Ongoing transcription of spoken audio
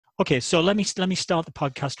Okay, so let me start the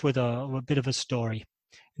podcast with a bit of a story.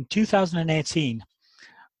 In 2018,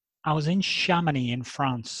 I was in Chamonix in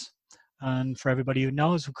France, and for everybody who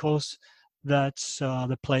knows, of course, that's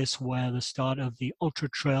the place where the start of the Ultra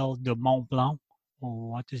Trail du Mont-Blanc,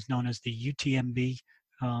 or what is known as the UTMB,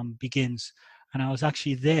 begins. And I was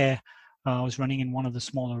actually there. I was running in one of the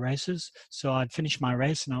smaller races, so I'd finished my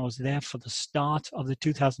race, and I was there for the start of the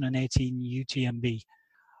 2018 UTMB.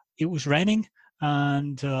 It was raining,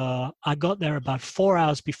 and I got there about 4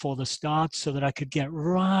 hours before the start so that I could get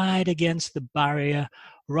right against the barrier,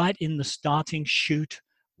 right in the starting chute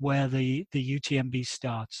where the UTMB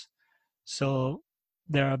starts. So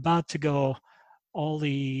they're about to go, all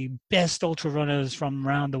the best ultra runners from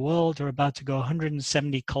around the world are about to go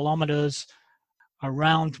 170 kilometers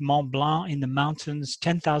around Mont Blanc in the mountains,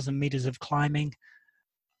 10,000 meters of climbing.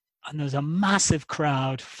 And there's a massive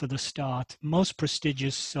crowd for the start, most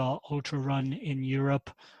prestigious ultra run in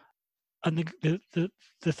Europe. And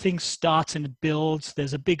the thing starts and it builds.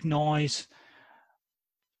 There's a big noise.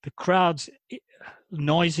 The crowd's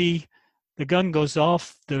noisy. The gun goes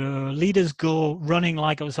off. The leaders go running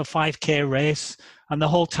like it was a 5K race. And the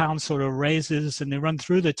whole town sort of raises and they run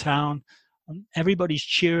through the town. And everybody's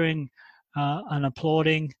cheering and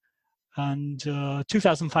applauding. And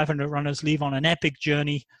 2,500 runners leave on an epic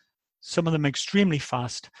journey. Some of them extremely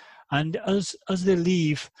fast. And as they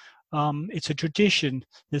leave, it's a tradition.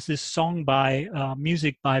 There's this song by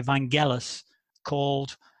music by Vangelis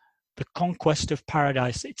called The Conquest of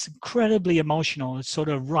Paradise. It's incredibly emotional. It sort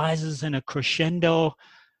of rises in a crescendo,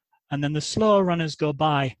 and then the slower runners go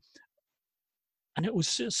by. And it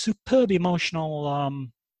was a superb emotional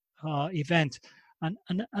event.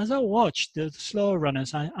 And as I watched the slower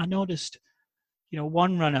runners, I noticed,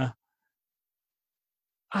 one runner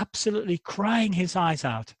absolutely crying his eyes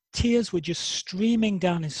out. Tears were just streaming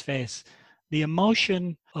down his face. The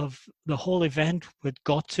emotion of the whole event had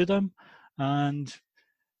got to them, and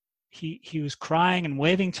he was crying and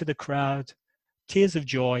waving to the crowd, tears of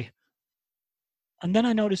joy. And then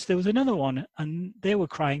I noticed there was another one, and they were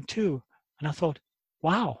crying too. And I thought,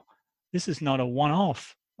 wow, this is not a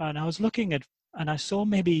one-off. And I was looking at, and I saw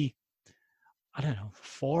maybe,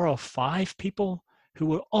 4 or 5 people who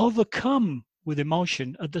were overcome with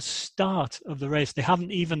emotion at the start of the race. They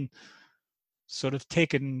haven't even sort of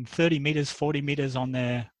taken 30 meters, 40 meters on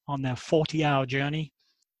their 40-hour journey.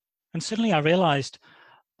 And suddenly I realized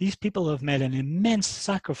these people have made an immense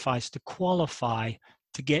sacrifice to qualify,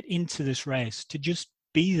 to get into this race, to just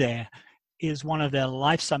be there is one of their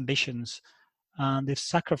life's ambitions. And they've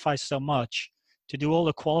sacrificed so much to do all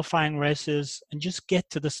the qualifying races and just get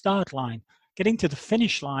to the start line. Getting to the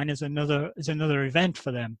finish line is another event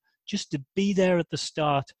for them. Just to be there at the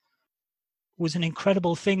start was an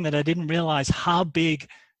incredible thing that I didn't realize how big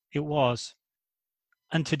it was.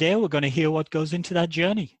 And today we're going to hear what goes into that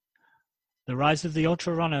journey. The rise of the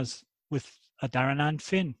ultra runners with Adharanand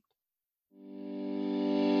Finn.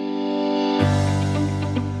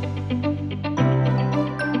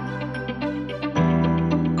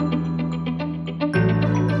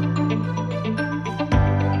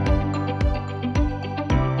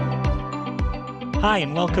 Hi,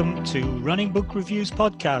 and welcome to Running Book Reviews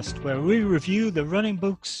podcast, where we review the running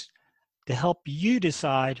books to help you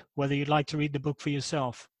decide whether you'd like to read the book for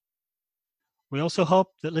yourself. We also hope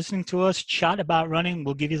that listening to us chat about running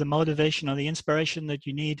will give you the motivation or the inspiration that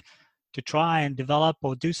you need to try and develop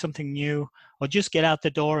or do something new, or just get out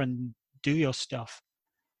the door and do your stuff.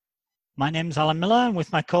 My name's Alan Miller, and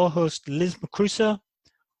with my co-host Liz McCrusa,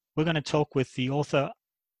 we're going to talk with the author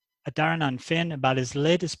Adharanand Finn about his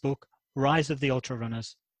latest book, Rise of the Ultra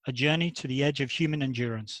Runners, A Journey to the Edge of Human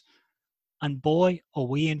Endurance. And boy, are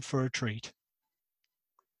we in for a treat.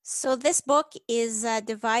 So this book is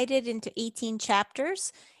divided into 18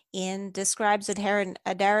 chapters and describes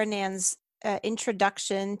Adharanand's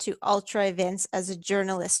introduction to ultra events as a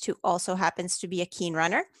journalist who also happens to be a keen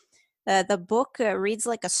runner. The book reads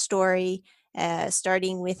like a story,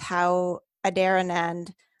 starting with how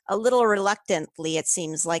Adharanand, a little reluctantly, it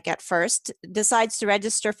seems like at first, decides to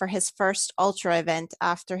register for his first ultra event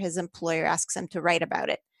after his employer asks him to write about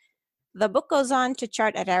it. The book goes on to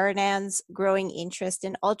chart Adharanand's growing interest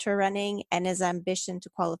in ultra running and his ambition to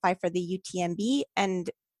qualify for the UTMB and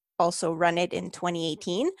also run it in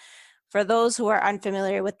 2018. For those who are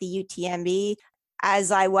unfamiliar with the UTMB,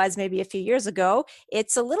 as I was maybe a few years ago,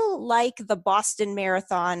 it's a little like the Boston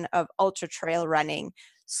Marathon of ultra trail running.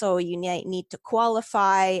 So you need to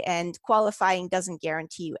qualify, and qualifying doesn't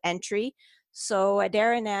guarantee you entry. So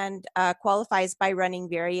Adharanand qualifies by running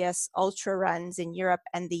various ultra runs in Europe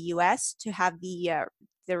and the US to have the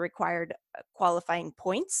required qualifying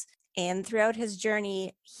points. And throughout his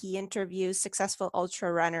journey, he interviews successful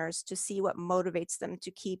ultra runners to see what motivates them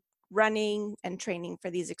to keep running and training for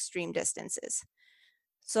these extreme distances.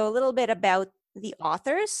 So a little bit about the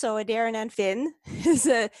authors. So Adharanand Finn is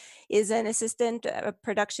an assistant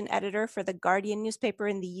production editor for the Guardian newspaper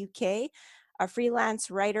in the UK, a freelance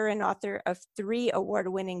writer and author of 3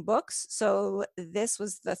 award-winning books. So this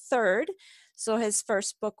was the third. So his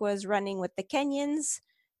first book was Running with the Kenyans,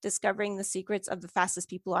 Discovering the Secrets of the Fastest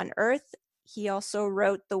People on Earth. He also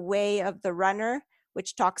wrote The Way of the Runner,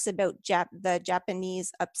 which talks about the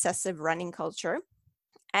Japanese obsessive running culture.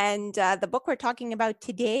 And the book we're talking about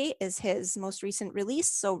today is his most recent release,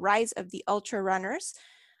 so Rise of the Ultra Runners,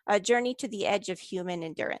 A Journey to the Edge of Human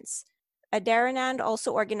Endurance. Adharanand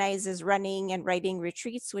also organizes running and writing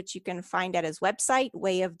retreats, which you can find at his website,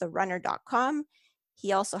 wayoftherunner.com.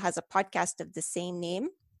 He also has a podcast of the same name.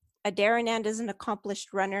 Adharanand is an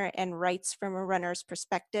accomplished runner and writes from a runner's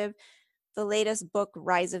perspective. The latest book,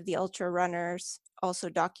 Rise of the Ultra Runners, also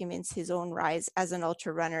documents his own rise as an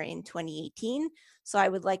ultra runner in 2018. So I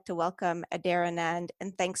would like to welcome Adharanand,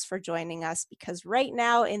 and thanks for joining us, because right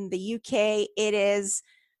now in the UK, it's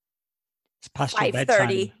past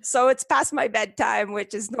 5:30. So it's past my bedtime,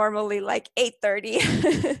 which is normally like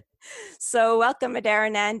 8:30. So welcome,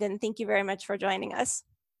 Adharanand, and thank you very much for joining us.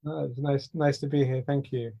 It's nice to be here.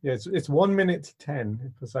 Thank you. Yeah, it's 1 minute to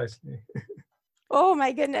 10 precisely. Oh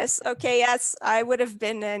my goodness. Okay, yes, I would have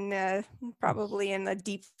been in probably in a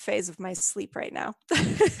deep phase of my sleep right now.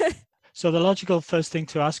 So the logical first thing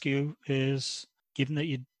to ask you is, given that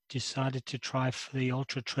you decided to try for the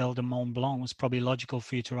Ultra Trail du Mont-Blanc, it was probably logical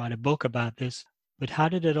for you to write a book about this. But how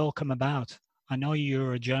did it all come about? I know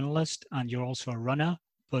you're a journalist and you're also a runner,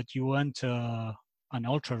 but you weren't an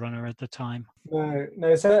ultra runner at the time. No.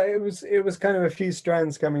 So it was kind of a few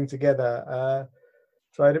strands coming together.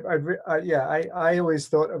 So I always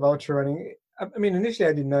thought of ultra running. I mean, initially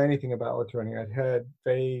I didn't know anything about ultra running. I'd heard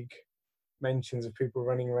vague mentions of people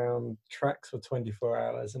running around tracks for 24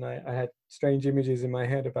 hours, and I had strange images in my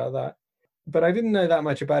head about that. But I didn't know that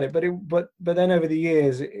much about it. But then over the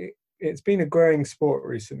years, it's been a growing sport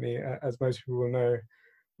recently, as most people will know.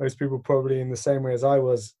 Most people probably in the same way as I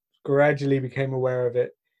was gradually became aware of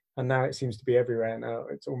it, and now it seems to be everywhere. Now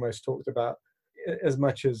it's almost talked about as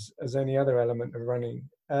much as any other element of running.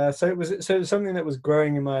 So it was something that was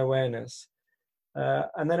growing in my awareness.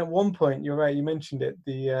 And then at one point, you're right, you mentioned it.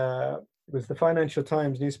 It was the Financial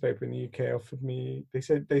Times newspaper in the UK offered me. They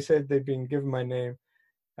said they'd been given my name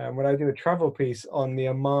when I do a travel piece on the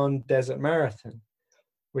Oman Desert Marathon,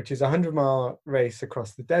 which is a 100-mile race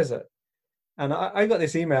across the desert. And I got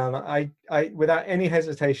this email, and I without any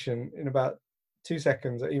hesitation, in about 2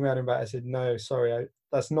 seconds, I emailed him back. I said, no, sorry,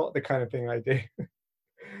 that's not the kind of thing I do.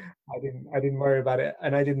 I didn't worry about it,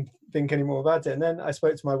 and I didn't think any more about it. And then I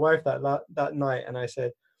spoke to my wife that night, and I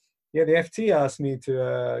said, yeah, the FT asked me to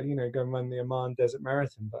go and run the Oman Desert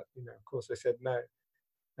Marathon, but of course I said no.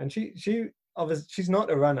 And she obviously, she's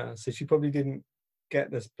not a runner, so she probably didn't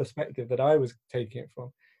get this perspective that I was taking it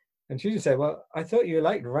from. And she just said, well, I thought you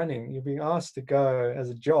liked running. You're being asked to go as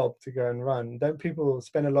a job to go and run. Don't people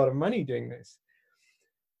spend a lot of money doing this?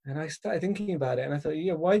 And I started thinking about it, and I thought,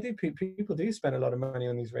 yeah, why do people do spend a lot of money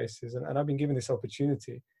on these races? And I've been given this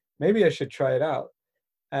opportunity. Maybe I should try it out.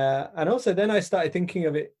 And also then I started thinking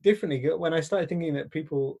of it differently. When I started thinking that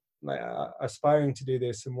people are aspiring to do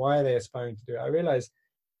this and why are they aspiring to do it, I realized,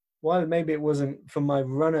 while maybe it wasn't from my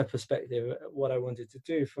runner perspective what I wanted to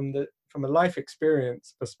do, from a life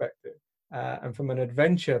experience perspective and from an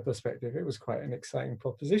adventure perspective, it was quite an exciting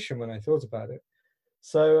proposition when I thought about it.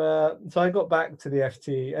 So I got back to the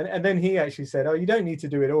FT, and then he actually said, oh, you don't need to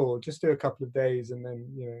do it all, just do a couple of days and then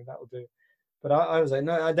that will do. But I was like,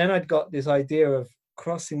 no. Then I'd got this idea of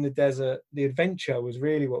crossing the desert. The adventure was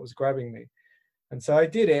really what was grabbing me, and so I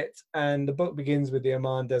did it. And the book begins with the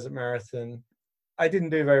Oman Desert Marathon. I didn't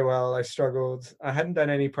do very well. I struggled. I hadn't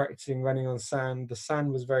done any practicing running on sand. The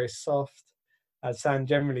sand was very soft, as sand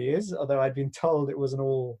generally is, although I'd been told it wasn't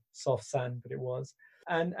all soft sand, but it was.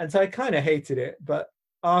 And so I kind of hated it. But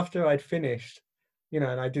after I'd finished, and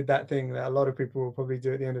I did that thing that a lot of people will probably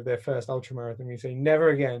do at the end of their first ultra marathon. You say, never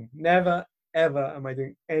again, never, ever am I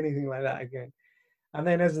doing anything like that again. And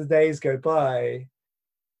then as the days go by,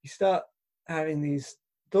 you start having these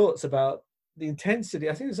thoughts about the intensity.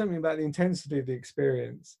 I think there's something about the intensity of the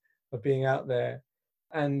experience of being out there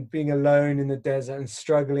and being alone in the desert and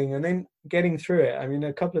struggling and then getting through it. I mean,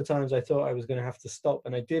 a couple of times I thought I was going to have to stop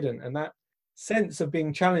and I didn't. And that sense of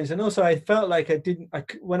being challenged. And also I felt like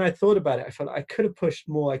when I thought about it, I felt like I could have pushed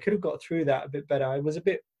more. I could have got through that a bit better. I was a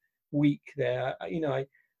bit weak there. I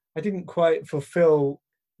didn't quite fulfill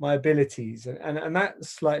my abilities, and that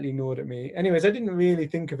slightly gnawed at me. Anyways, I didn't really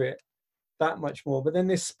think of it that much more, but then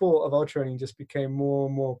this sport of ultra running just became more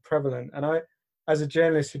and more prevalent. And I, as a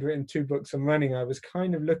journalist who'd written 2 books on running, I was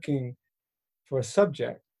kind of looking for a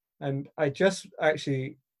subject. And I just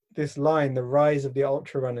actually, this line, "The Rise of the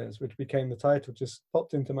Ultra Runners," which became the title, just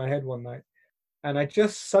popped into my head one night. And I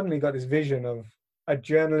just suddenly got this vision of a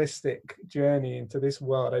journalistic journey into this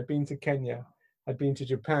world. I'd been to Kenya, I'd been to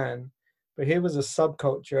Japan, but here was a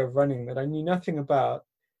subculture of running that I knew nothing about.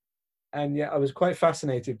 And yet I was quite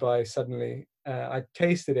fascinated by suddenly. I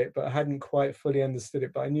tasted it, but I hadn't quite fully understood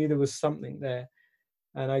it, but I knew there was something there.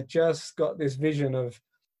 And I just got this vision of,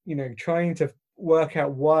 trying to work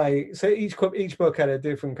out why. So each book had a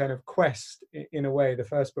different kind of quest in a way. The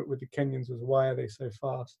first book with the Kenyans was, why are they so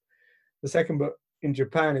fast? The second book in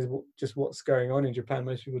Japan is just what's going on in Japan.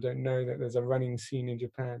 Most people don't know that there's a running scene in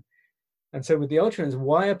Japan. And so with the ultra runners,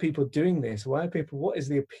 why are people doing this? What is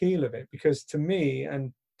the appeal of it? Because to me,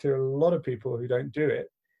 and to a lot of people who don't do it,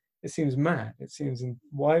 it seems mad. It seems,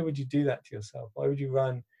 why would you do that to yourself? Why would you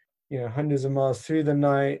run, hundreds of miles through the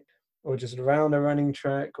night, or just around a running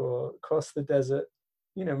track, or across the desert?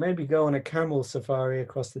 Maybe go on a camel safari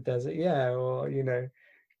across the desert, yeah, or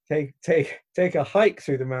take a hike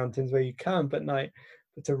through the mountains where you camp at night.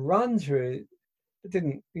 But to run through it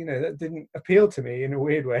that didn't appeal to me in a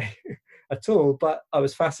weird way at all. But I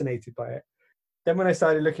was fascinated by it. Then when I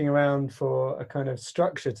started looking around for a kind of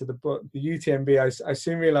structure to the book, the UTMB, I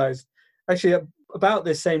soon realized, actually about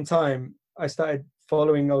this same time, I started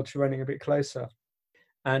following ultra running a bit closer.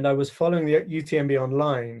 And I was following the UTMB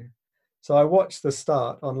online. So I watched the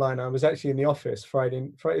start online. I was actually in the office Friday.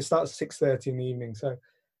 It starts 6:30 in the evening. So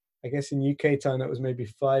I guess in UK time, that was maybe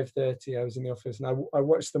 5:30. I was in the office, and I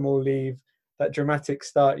watched them all leave, that dramatic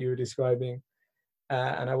start you were describing.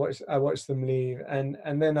 And I watched them leave.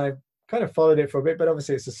 And then I kind of followed it for a bit, but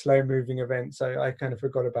obviously it's a slow moving event. So I kind of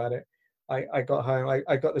forgot about it. I got home,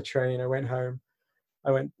 I got the train, I went home. I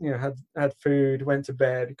went, had food, went to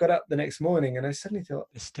bed, got up the next morning, and I suddenly thought,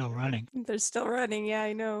 They're still running. They're still running. Yeah,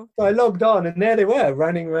 I know. so I logged on, and there they were,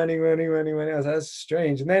 running. I was like, that's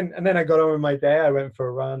strange. And then I got on with my day. I went for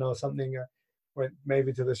a run or something. Went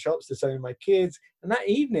maybe to the shops to show my kids. And that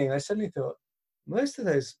evening, I suddenly thought, most of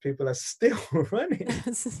those people are still running.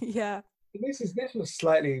 Yeah. This was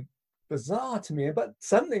slightly bizarre to me, but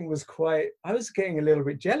something was I was getting a little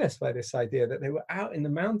bit jealous by this idea that they were out in the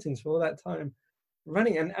mountains for all that time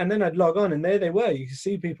running. And then I'd log on, and there they were. You could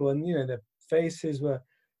see people, and their faces were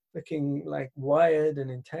looking like wired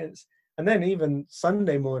and intense. And then even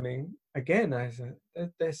Sunday morning, again, I said,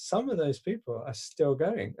 there's some of those people are still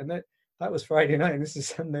going. And that was Friday night, and this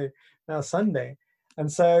is Sunday.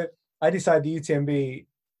 And so I decided the UTMB,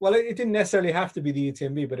 well, it didn't necessarily have to be the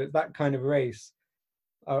UTMB, but it's that kind of race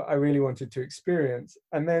I really wanted to experience.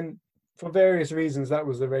 And then for various reasons, that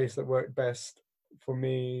was the race that worked best for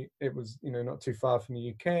me. It was, not too far from the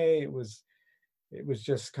UK. It was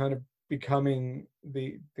just kind of becoming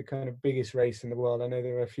the kind of biggest race in the world. I know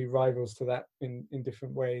there are a few rivals to that in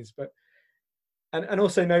different ways, but and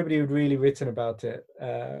also nobody had really written about it.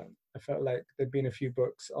 I felt like there'd been a few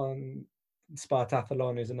books on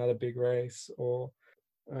Spartathlon is another big race, or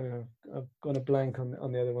I've gone a blank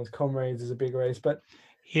on the other ones. Comrades is a big race, but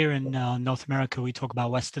Here in North America, we talk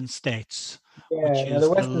about Western States, yeah, which is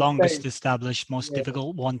the longest States, established, most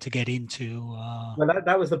difficult one to get into. Well,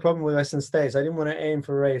 that was the problem with Western States. I didn't want to aim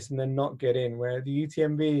for a race and then not get in. Where the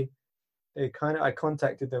UTMB, I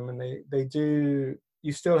contacted them, and they do.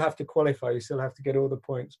 You still have to qualify. You still have to get all the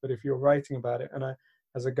points. But if you're writing about it, and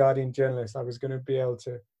as a Guardian journalist, I was going to be able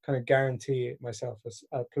to kind of guarantee myself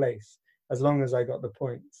a place as long as I got the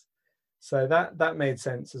points. So that made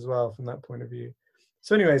sense as well from that point of view.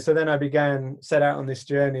 So anyway, so then I set out on this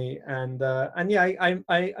journey, and yeah,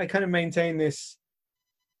 I kind of maintained this.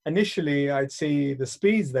 Initially, I'd see the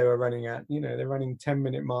speeds they were running at. They're running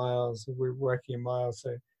 10-minute miles. We're working in miles,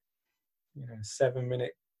 so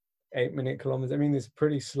 7-minute, 8-minute kilometers. I mean, it's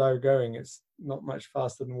pretty slow going. It's not much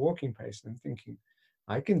faster than walking pace. And I'm thinking,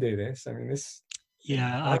 I can do this. I mean, this.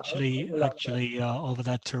 Yeah, actually, over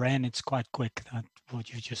that terrain, it's quite quick. That what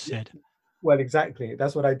you just said. Well, exactly.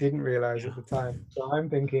 That's what I didn't realize at the time. So I'm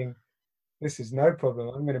thinking, this is no problem.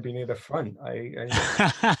 I'm going to be near the front. I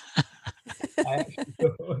actually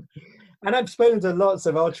thought. And I've spoken to lots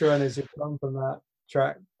of ultra runners who come from that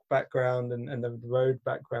track background and the road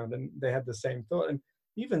background, and they had the same thought. And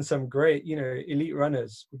even some great, elite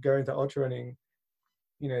runners would go into ultra running,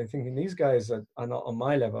 thinking these guys are not on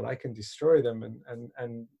my level. I can destroy them.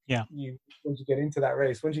 And yeah, once you get into that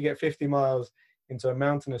race, once you get 50 miles into a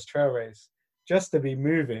mountainous trail race, just to be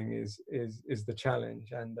moving is the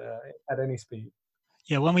challenge, and at any speed.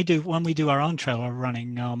 Yeah, when we do our own trail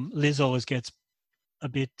running, Liz always gets a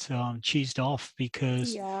bit cheesed off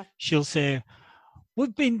because Yeah. she'll say,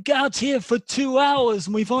 "We've been out here for 2 hours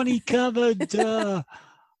and we've only covered Yeah.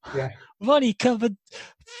 we've only covered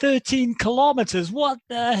 13 kilometers. What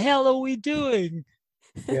the hell are we doing?"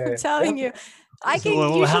 I'm Yeah. telling you, I So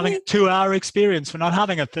can we're having a usually 2-hour experience. We're not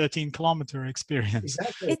having a 13-kilometer experience.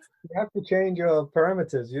 Exactly. it's You have to change your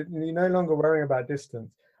parameters. You're no longer worrying about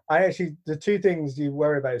distance. The two things you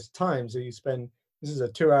worry about is time. So you spend, this is a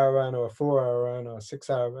 2-hour run or a 4-hour run or a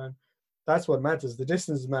 6-hour run. That's what matters. The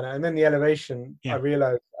distance matter. And then the elevation, I Yeah.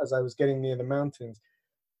 realized as I was getting near the mountains,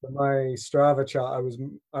 that my Strava chart,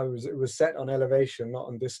 it was set on elevation, not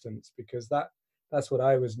on distance, because that's what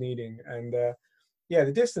I was needing. And yeah,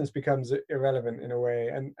 the distance becomes irrelevant in a way.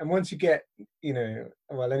 And once you get,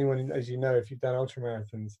 well, anyone, as you know, if you've done ultra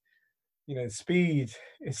marathons, speed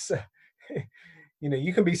is,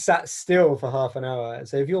 you can be sat still for half an hour.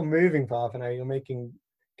 So if you're moving for half an hour, you're making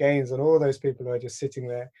gains on all those people who are just sitting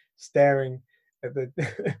there staring at the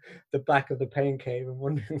the back of the pain cave and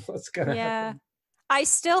wondering what's going to yeah. happen. I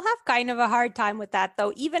still have kind of a hard time with that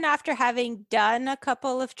though. Even after having done a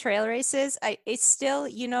couple of trail races, it's still,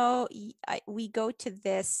 we go to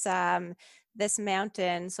this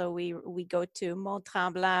mountain. So we go to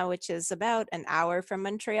Mont-Blanc, which is about an hour from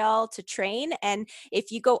Montreal to train. And if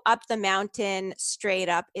you go up the mountain straight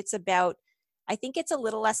up, it's about, I think it's a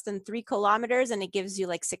little less than 3 kilometers, and it gives you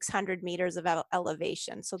like 600 meters of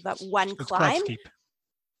elevation. So that one It's quite climb. steep.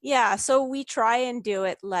 Yeah, so we try and do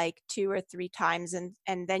it like 2 or 3 times, and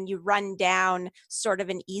then you run down sort of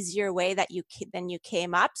an easier way than you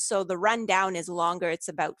came up. So the run down is longer; it's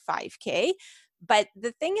about 5K. But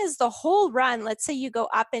the thing is, the whole run, let's say you go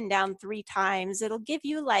up and down 3 times, it'll give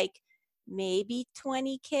you like maybe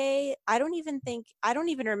 20K. I don't even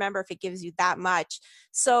remember if it gives you that much.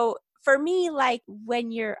 So for me, like when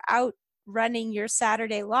you're out running your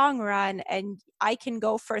Saturday long run and I can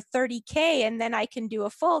go for 30K and then I can do a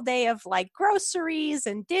full day of like groceries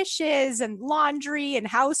and dishes and laundry and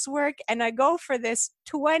housework, and I go for this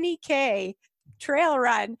 20K trail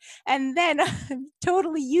run and then I'm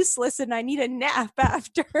totally useless and I need a nap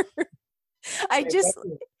after. It's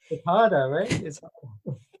harder, right?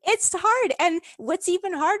 It's hard. And what's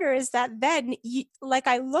even harder is that then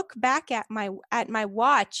I look back at my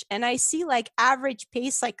watch and I see like average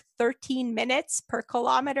pace like 13 minutes per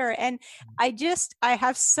kilometer, and I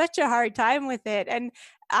have such a hard time with it. And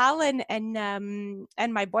Alan and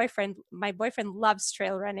my boyfriend loves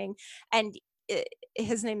trail running, and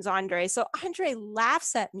his name's Andre. So Andre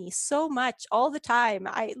laughs at me so much all the time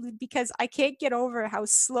because I can't get over how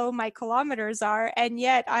slow my kilometers are, and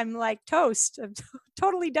yet I'm like toast. I'm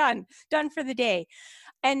totally done for the day.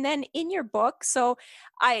 And then in your book, so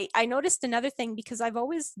I noticed another thing, because I've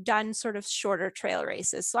always done sort of shorter trail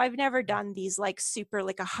races. So I've never done these like super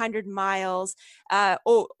like 100 miles,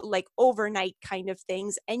 like overnight kind of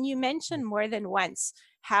things. And you mentioned more than once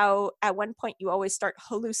how at one point you always start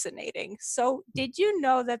hallucinating. So did you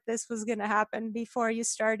know that this was going to happen before you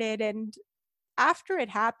started? And after it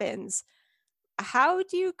happens, how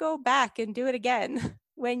do you go back and do it again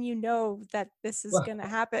when you know that this is going to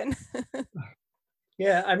happen?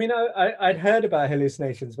 Yeah, I mean, I'd heard about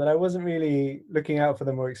hallucinations, but I wasn't really looking out for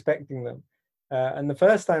them or expecting them. And the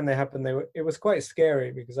first time they happened, it was quite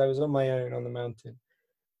scary because I was on my own on the mountain,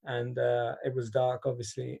 and it was dark,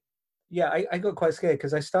 obviously. Yeah, I got quite scared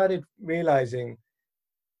because I started realizing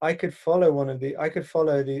I was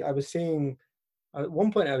seeing, at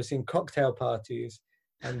one point I was seeing cocktail parties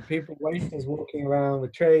and people, waiters walking around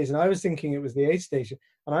with trays, and I was thinking it was the aid station,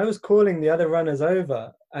 and I was calling the other runners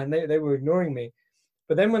over and they were ignoring me.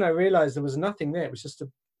 But then when I realized there was nothing there, it was just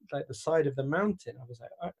like the side of the mountain, I was like,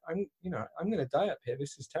 I'm going to die up here.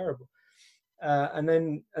 This is terrible. And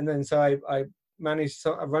then so I managed,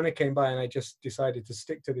 so a runner came by and I just decided to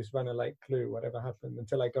stick to this runner like glue, whatever happened,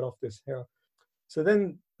 until I got off this hill. So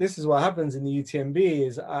then this is what happens in the UTMB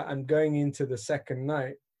is I'm going into the second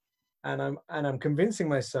night and I'm convincing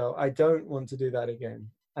myself I don't want to do that again.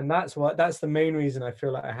 And that's the main reason I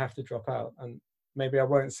feel like I have to drop out. And maybe I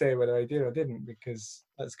won't say whether I did or didn't, because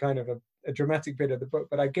that's kind of a dramatic bit of the book.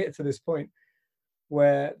 But I get to this point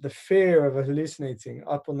where the fear of hallucinating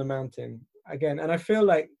up on the mountain again, and I feel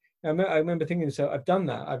like, I remember thinking, so I've done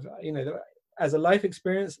that. As a life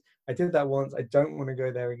experience, I did that once. I don't want to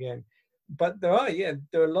go there again. But there are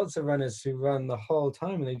lots of runners who run the whole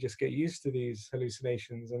time and they just get used to these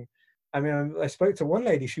hallucinations. And I mean, I spoke to one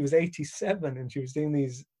lady, she was 87 and she was doing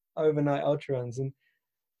these overnight ultra runs, and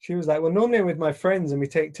she was like, well, normally I'm with my friends and we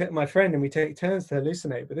take turns to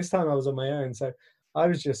hallucinate, but this time I was on my own, so I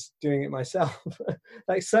was just doing it myself.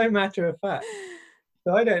 Like, so matter of fact.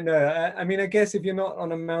 So I don't know. I mean, I guess if you're not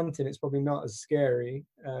on a mountain, it's probably not as scary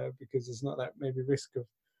because there's not that maybe risk of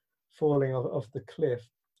falling off the cliff.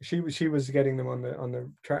 She was getting them on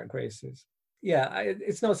the track races. Yeah,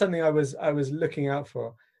 it's not something I was looking out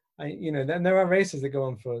for. Then there are races that go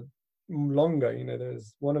on for longer.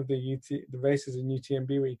 There's one of the races in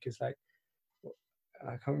UTMB week is like,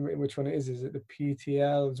 I can't remember which one it is. Is it the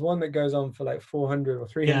PTL? There's one that goes on for like 400 or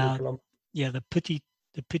 300 kilometers. Yeah, the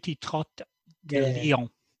Petit Trot de Yeah, Lyon.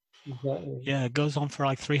 exactly. Yeah, it goes on for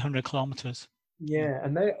like 300 kilometers. Yeah,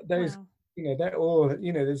 and those, Wow. they're all,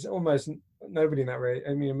 there's almost nobody in that race.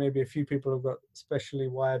 I mean, maybe a few people have got specially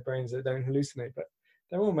wired brains that don't hallucinate, but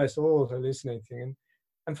they're almost all hallucinating.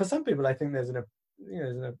 And for some people, I think there's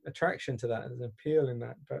there's an attraction to that, there's an appeal in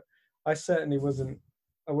that. But I certainly wasn't.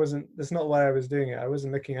 That's not why I was doing it. I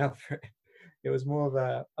wasn't looking out for it. It was more of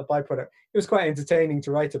a byproduct. It was quite entertaining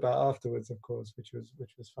to write about afterwards, of course, which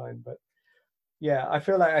was fine. But yeah, I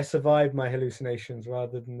feel like I survived my hallucinations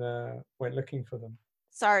rather than went looking for them.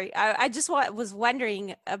 Sorry, I just was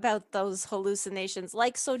wondering about those hallucinations.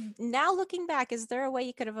 Like, so now looking back, is there a way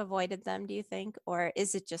you could have avoided them, do you think? Or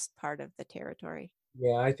is it just part of the territory?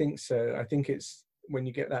 Yeah, I think so. I think it's when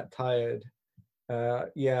you get that tired. I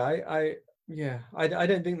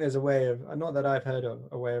don't think there's a way of, not that I've heard of,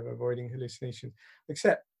 a way of avoiding hallucinations,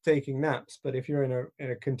 except taking naps. But if you're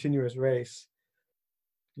in a continuous race,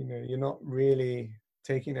 you're not really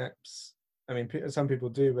taking naps. I mean, some people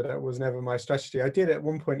do, but that was never my strategy. I did at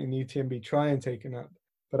one point in UTMB try and take a nap,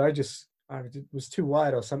 but I was too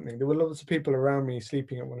wide or something. There were lots of people around me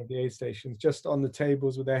sleeping at one of the aid stations, just on the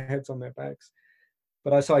tables with their heads on their backs.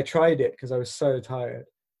 But I tried it because I was so tired.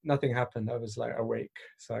 Nothing happened. I was like awake,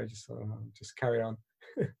 so I just thought, just carry on.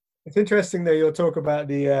 It's interesting though. You'll talk about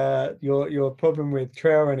the your problem with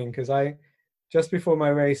trail running, because I just before my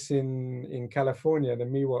race in California, the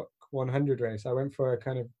Miwok 100 race, I went for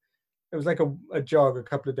it was like a jog a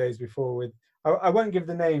couple of days before with, I won't give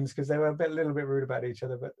the names because they were a little bit rude about each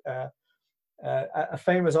other, but a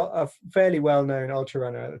fairly well-known ultra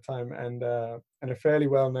runner at the time, and a fairly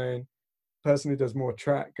well-known person who does more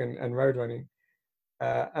track and road running.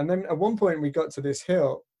 And then at one point we got to this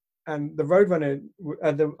hill, and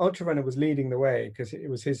the ultra runner was leading the way because it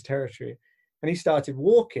was his territory, and he started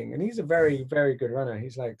walking. And he's a very, very good runner.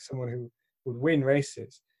 He's like someone who would win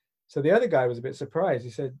races. So the other guy was a bit surprised.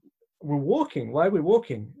 He said, "We're walking. Why are we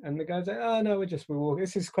walking?" And the guy's like, "Oh no, we're walking.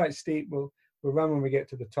 This is quite steep. We'll run when we get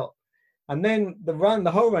to the top." And then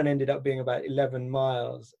the whole run ended up being about 11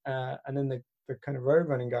 miles. And then the kind of road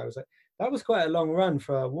running guy was like, "That was quite a long run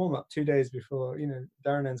for a warm up 2 days before,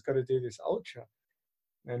 Adharanand's got to do this ultra."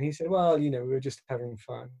 And he said, "Well, we were just having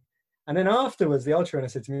fun." And then afterwards, the ultra runner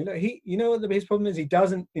said to me, "Look, what his problem is? He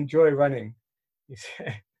doesn't enjoy running." He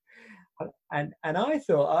said, and I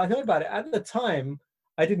thought about it at the time.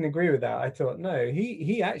 I didn't agree with that. I thought, no,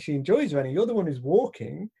 he actually enjoys running. You're the one who's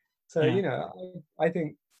walking. So, Yeah. I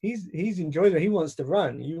think he's enjoys it. He wants to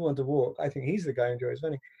run. You want to walk. I think he's the guy who enjoys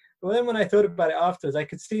running. But then when I thought about it afterwards, I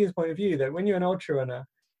could see his point of view that when you're an ultra runner,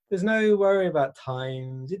 there's no worry about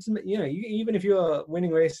times. It's, even if you're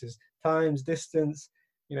winning races, times, distance,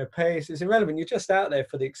 pace, it's irrelevant. You're just out there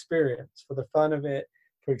for the experience, for the fun of it,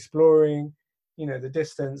 for exploring, the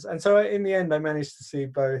distance. And so in the end, I managed to see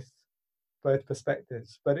both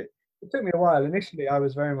perspectives. But it took me a while. Initially, I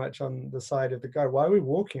was very much on the side of the guy. Why are we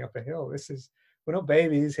walking up a hill? We're not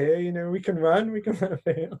babies here. We can run up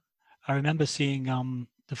a hill. I remember seeing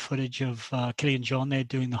the footage of Killian Jornet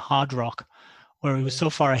doing the hard rock, where he was so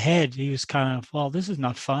far ahead. He was kind of, well, this is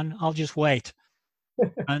not fun. I'll just wait.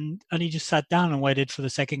 and he just sat down and waited for the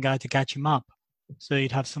second guy to catch him up, so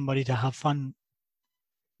he'd have somebody to have fun.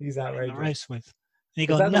 He's in outrageous. the race with. And you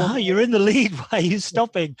go, no, you're in the lead. Why are you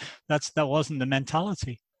stopping? That wasn't the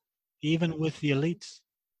mentality, even with the elites.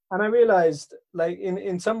 And I realized, like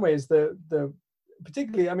in some ways, the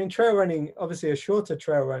particularly, I mean, trail running, obviously a shorter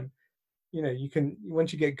trail run, you can,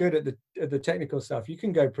 once you get good at the technical stuff, you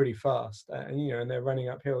can go pretty fast, and they're running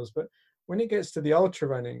up hills. But when it gets to the ultra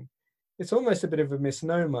running, it's almost a bit of a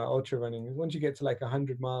misnomer. Ultra running, once you get to like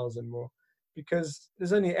 100 miles and more, because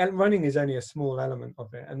running is only a small element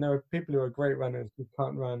of it, and there are people who are great runners who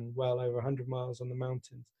can't run well over 100 miles on the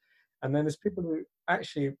mountains, and then there's people who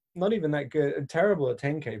actually not even that good, terrible at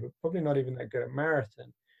 10K, but probably not even that good at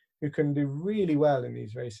marathon, who can do really well in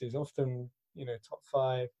these races, often top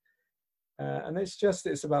 5. And it's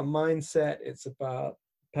about mindset, it's about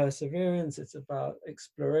perseverance, it's about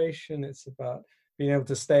exploration, it's about being able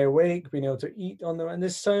to stay awake, being able to eat on and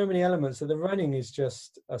there's so many elements. So the running is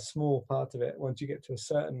just a small part of it once you get to a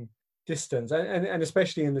certain distance, and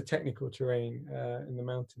especially in the technical terrain in the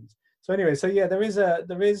mountains. So anyway, so yeah, there is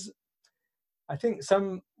I think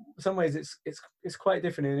some ways it's quite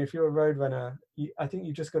different. And if you're a road runner, I think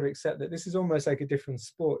you just got to accept that this is almost like a different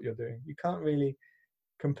sport you're doing. You can't really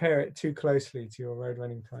compare it too closely to your road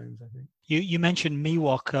running times, I think. You mentioned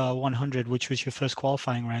Miwok 100, which was your first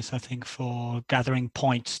qualifying race, I think, for gathering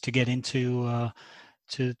points to get into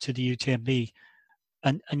to the UTMB,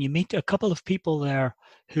 and you meet a couple of people there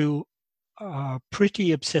who are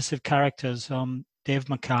pretty obsessive characters. Dave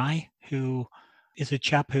Mackay, who is a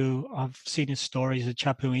chap who I've seen his stories, a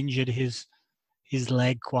chap who injured his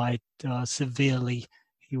leg quite severely.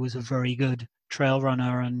 He was a very good trail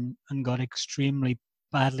runner and got extremely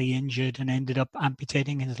badly injured and ended up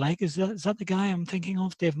amputating his leg. Is that the guy I'm thinking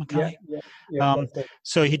of, Dave Mackay? Yeah.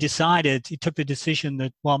 So he took the decision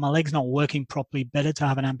that, well, my leg's not working properly, better to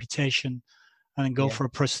have an amputation and then go for a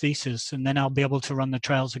prosthesis, and then I'll be able to run the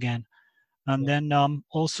trails again. And then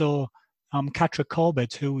also Katra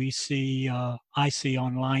Corbett, who I see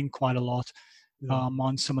online quite a lot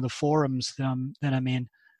on some of the forums that I'm in,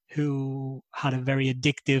 who had a very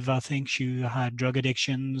addictive, I think she had drug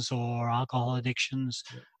addictions or alcohol addictions,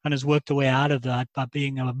 and has worked her way out of that by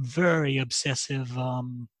being a very obsessive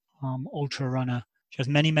ultra runner. She has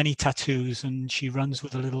many, many tattoos, and she runs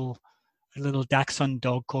with a little Dachshund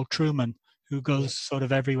dog called Truman, who goes sort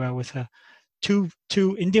of everywhere with her. Two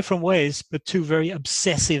in different ways, but two very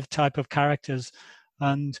obsessive type of characters.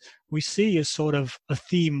 And we see a sort of a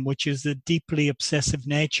theme, which is the deeply obsessive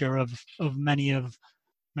nature of many of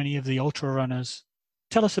the ultra runners.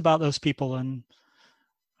 Tell us about those people and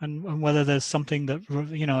whether there's something that,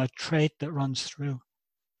 a trait that runs through.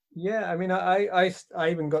 Yeah, I mean, I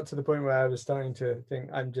even got to the point where I was starting to think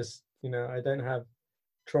I'm just, I don't have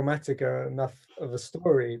traumatic enough of a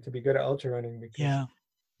story to be good at ultra running, because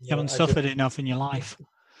you haven't suffered enough in your life.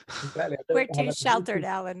 Exactly. We're too sheltered,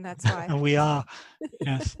 Alan. That's why. We are.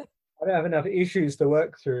 Yes. I don't have enough issues to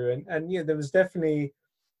work through, and there was definitely.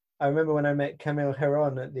 I remember when I met Camille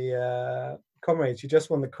Heron at the Comrades. She just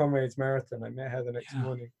won the Comrades Marathon. I met her the next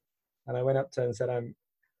morning, and I went up to her and said, I'm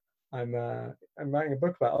writing a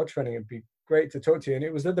book about ultra running. It'd be great to talk to you." And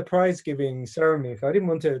it was at the prize giving ceremony, so I didn't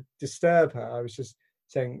want to disturb her. I was just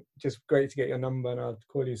saying, "Just great to get your number, and I'll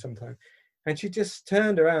call you sometime." And she just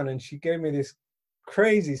turned around and she gave me this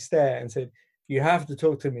crazy stare and said, "You have to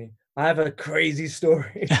talk to me. I have a crazy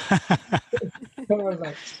story." I was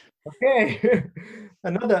like, "Okay,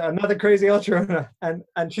 another crazy ultra runner,"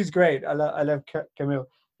 and she's great. I love Camille,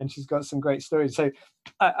 and she's got some great stories. So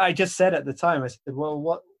I just said at the time, I said, "Well,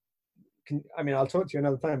 what? I'll talk to you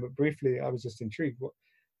another time." But briefly, I was just intrigued.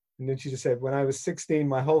 And then she just said, "When I was 16,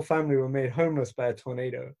 my whole family were made homeless by a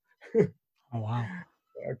tornado." Oh wow.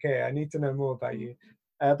 Okay, I need to know more about you.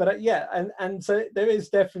 And so there is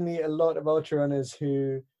definitely a lot of ultra runners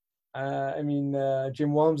who,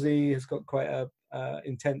 Jim Walmsley has got quite a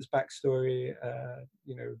intense backstory.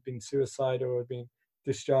 Been suicidal or been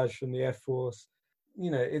discharged from the Air Force.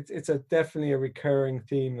 It's definitely a recurring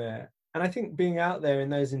theme there. And I think being out there in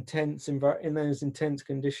those intense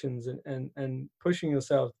conditions and pushing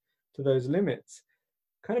yourself to those limits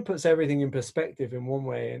kind of puts everything in perspective in one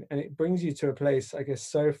way, and it brings you to a place, I guess,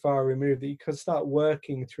 so far removed that you can start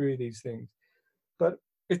working through these things. But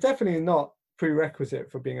it's definitely not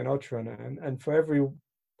prerequisite for being an ultra runner, and for every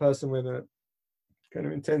person with a kind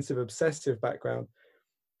of intensive obsessive background,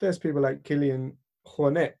 there's people like Kilian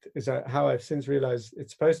Jornet, is how I've since realized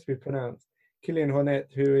it's supposed to be pronounced. Kilian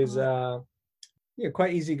Jornet, who is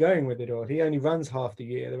quite easygoing with it all. He only runs half the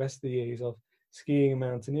year. The rest of the year he's off skiing and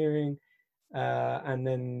mountaineering. And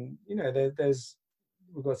then,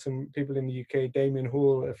 we've got some people in the UK, Damien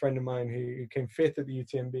Hall, a friend of mine who came 5th at the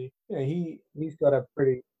UTMB. He's got a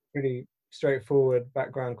pretty straightforward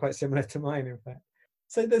background, quite similar to mine, in fact.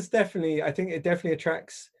 So there's definitely, I think it definitely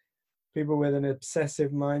attracts people with an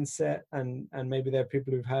obsessive mindset, and maybe there are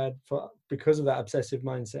people who've because of that obsessive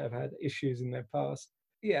mindset, have had issues in their past.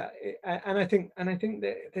 Yeah, and I think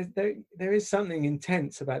that there is something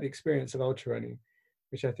intense about the experience of ultra running,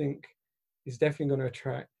 which I think is definitely going to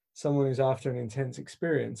attract someone who's after an intense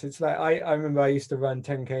experience. It's like I remember I used to run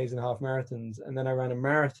 10Ks and half marathons, and then I ran a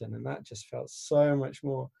marathon, and that just felt so much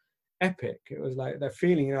more epic. It was like that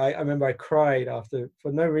feeling. I remember I cried after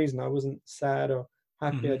for no reason. I wasn't sad or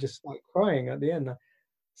happy. Mm-hmm. I just started crying at the end. I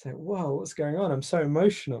said, "Whoa, what's going on? I'm so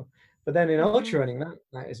emotional." But then in ultra running,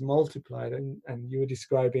 that is multiplied, and you were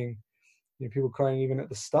describing people crying even at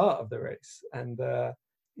the start of the race, and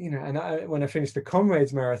when I finished the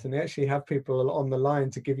Comrades Marathon, they actually have people on the line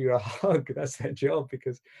to give you a hug. That's their job,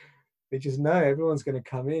 because they just know everyone's going to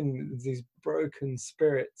come in, these broken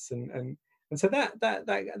spirits, and so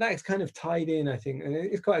that's kind of tied in, I think, and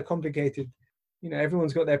it's quite a complicated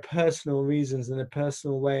everyone's got their personal reasons and their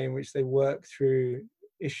personal way in which they work through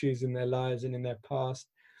issues in their lives and in their past.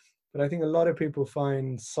 But I think a lot of people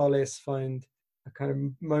find solace, find a kind of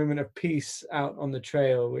moment of peace out on the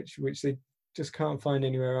trail, which they just can't find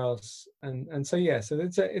anywhere else. And so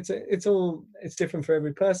it's different for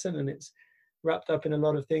every person, and it's wrapped up in a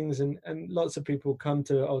lot of things. And lots of people come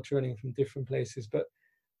to ultra running from different places, but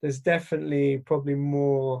there's definitely probably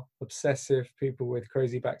more obsessive people with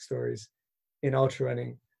crazy backstories in ultra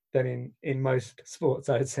running than in most sports,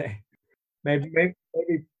 I'd say. Maybe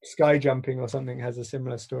sky jumping or something has a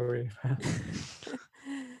similar story.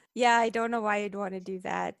 Yeah, I don't know why you'd want to do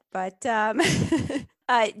that, but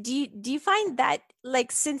do you find that,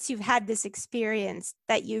 like, since you've had this experience,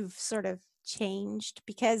 that you've sort of changed?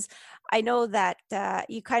 Because I know that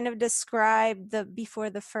you kind of described before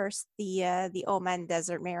the Oman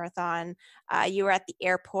Desert Marathon, you were at the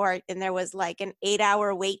airport and there was like an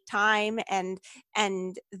 8-hour wait time,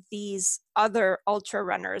 and these other ultra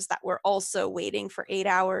runners that were also waiting for 8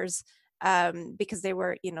 hours, because they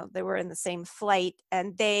were in the same flight,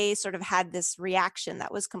 and they sort of had this reaction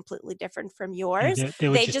that was completely different from yours. They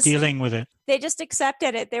were just dealing with it. They just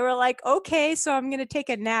accepted it. They were like, okay, so I'm going to take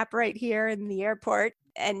a nap right here in the airport.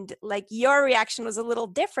 And like, your reaction was a little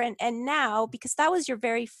different. And now, because that was your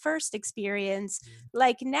very first experience,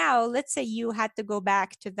 like now, let's say you had to go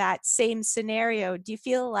back to that same scenario. Do you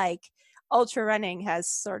feel like ultra running has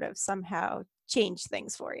sort of somehow changed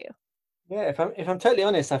things for you? Yeah, if I'm totally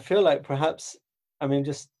honest, I feel like perhaps, I mean,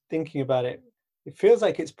 just thinking about it, it feels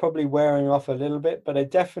like it's probably wearing off a little bit, but I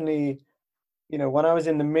definitely, when I was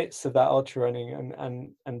in the midst of that ultra running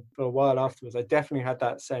and for a while afterwards, I definitely had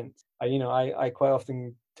that sense. I quite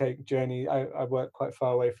often take journey. I work quite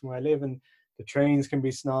far away from where I live, and the trains can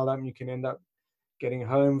be snarled up and you can end up getting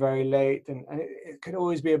home very late, and it could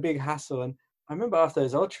always be a big hassle. And I remember after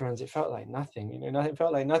those ultra runs, it felt like nothing, it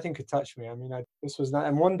felt like nothing could touch me. I mean, this was not,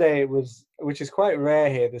 and one day it was, which is quite rare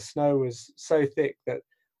here, the snow was so thick that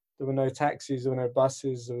there were no taxis, there were no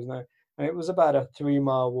buses, and it was about a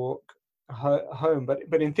 3-mile walk home,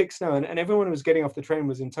 but in thick snow, and everyone who was getting off the train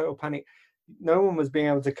was in total panic. No one was being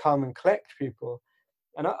able to come and collect people.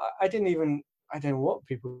 And I don't know what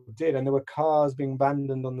people did, and there were cars being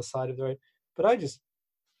abandoned on the side of the road. But I just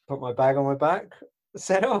put my bag on my back,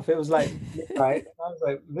 set off. It was like midnight. I was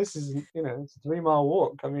like, this is, it's a 3-mile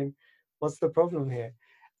walk. I mean, what's the problem here?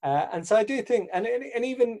 And so I do think, and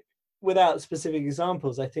even without specific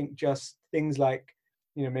examples, I think just things like,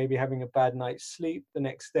 maybe having a bad night's sleep the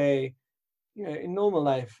next day. In normal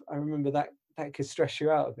life, I remember that could stress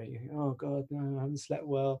you out a bit. You think, oh God, no, I haven't slept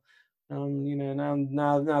well. Now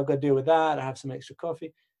I've got to deal with that. I have some extra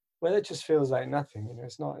coffee. Well, it just feels like nothing.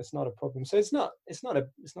 It's not a problem. So it's not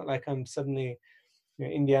like I'm suddenly,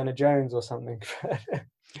 Indiana Jones or something.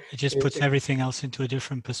 It just puts everything else into a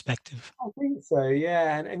different perspective. I think so,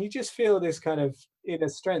 yeah. And you just feel this kind of inner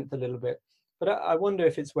strength a little bit. But I wonder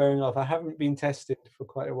if it's wearing off. I haven't been tested for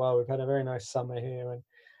quite a while. We've had a very nice summer here, and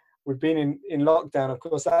we've been in lockdown. Of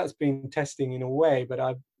course, that's been testing in a way, but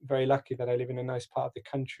I'm very lucky that I live in a nice part of the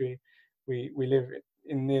country. We live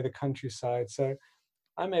near the countryside, so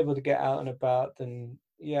I'm able to get out and about. And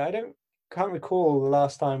yeah, can't recall the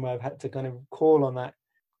last time I've had to kind of call on that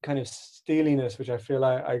kind of steeliness, which I feel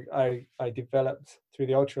like I developed through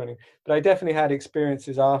the ultra running. But I definitely had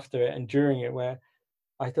experiences after it and during it where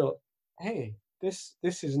I thought, hey, this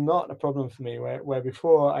is not a problem for me. Where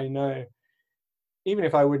before, I know, even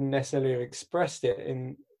if I wouldn't necessarily have expressed it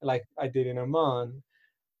in like I did in Oman,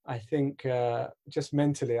 I think just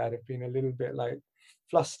mentally I'd have been a little bit like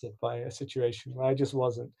flustered by a situation where I just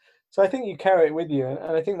wasn't. So I think you carry it with you,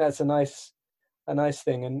 and I think that's a nice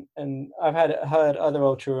thing. And I've heard other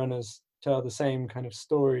ultra runners tell the same kind of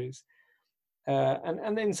stories.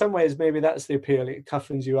 And in some ways, maybe that's the appeal. It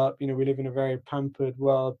toughens you up. We live in a very pampered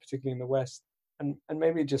world, particularly in the West, and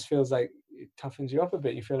maybe it just feels like it toughens you up a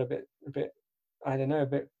bit. You feel a bit, I don't know, a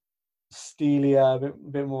bit steelier, a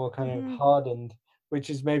bit more kind of hardened, which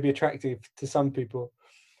is maybe attractive to some people.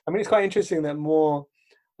 I mean, it's quite interesting that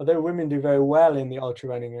although women do very well in the ultra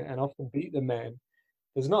running and often beat the men,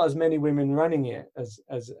 there's not as many women running it as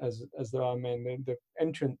there are men. The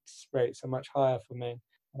entrance rates are much higher for men.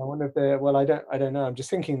 And I wonder if I don't know. I'm just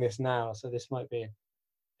thinking this now, so this might be a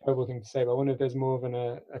terrible thing to say, but I wonder if there's more of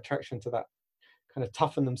an attraction to that kind of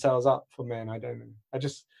toughen themselves up for men. I don't know.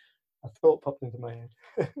 A thought popped into my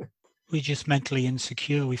head. We're just mentally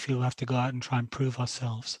insecure. We feel we have to go out and try and prove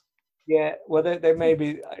ourselves. Yeah, well, there may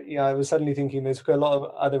be. I was suddenly thinking there's a lot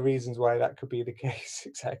of other reasons why that could be the case.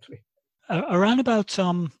 Exactly. Around about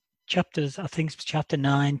chapters, I think it's chapter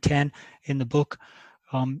 9, 10 in the book,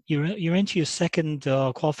 You're into your second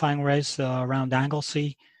qualifying race around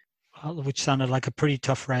Anglesey, which sounded like a pretty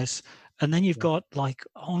tough race. And then you've got like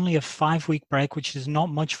only a 5-week break, which is not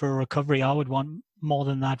much for a recovery. I would want more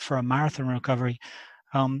than that for a marathon recovery.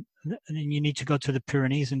 And then you need to go to the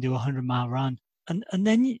Pyrenees and do a 100-mile run. And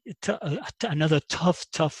then another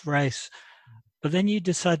tough race. But then you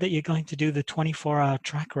decide that you're going to do the 24-hour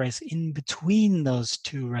track race in between those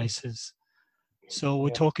two races. So we're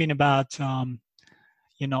talking about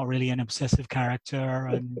you're not really an obsessive character,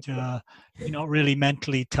 and you're not really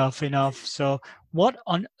mentally tough enough. So what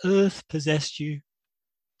on earth possessed you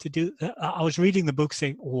to do that? I was reading the book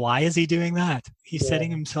saying, why is he doing that? He's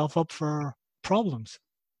setting himself up for problems.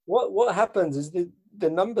 What happens is the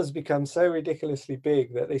numbers become so ridiculously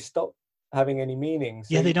big that they stop having any meaning.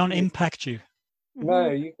 So they don't impact you.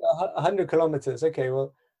 No, 100 kilometers. Okay,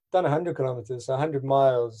 well, done 100 kilometers, so 100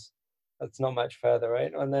 miles. That's not much further,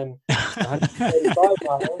 right? And then 135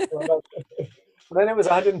 miles. Well, then it was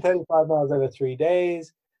 135 miles over 3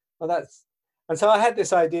 days. Well, and so I had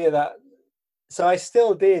this idea that, so I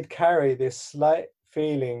still did carry this slight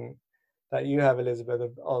feeling that you have,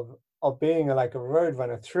 Elizabeth, of being like a road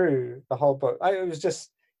runner through the whole book.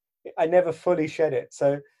 I never fully shed it.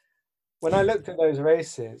 So when I looked at those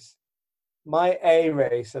races, my A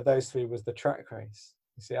race of those three was the track race.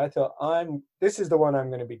 You see, I thought this is the one I'm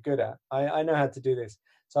going to be good at. I know how to do this.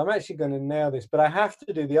 So I'm actually going to nail this, but I have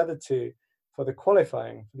to do the other two for the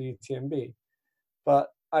qualifying for the UTMB. But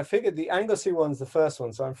I figured the Anglesey one's the first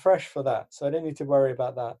one, so I'm fresh for that. So I don't need to worry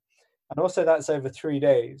about that. And also that's over 3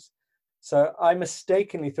 days. So I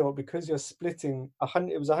mistakenly thought, because you're splitting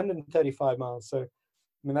it was 135 miles. So, I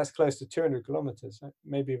mean, that's close to 200 kilometers,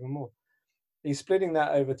 maybe even more. He's splitting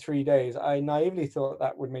that over 3 days. I naively thought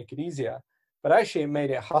that would make it easier, but actually it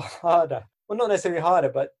made it harder. Well, not necessarily harder,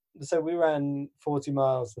 but so we ran 40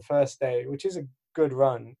 miles the first day, which is a good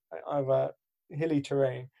run over hilly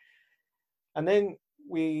terrain. And then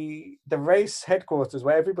the race headquarters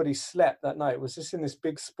where everybody slept that night was just in this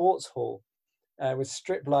big sports hall with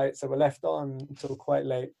strip lights that were left on until quite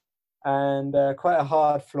late, and quite a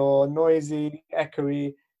hard floor, noisy,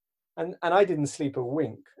 echoey. And I didn't sleep a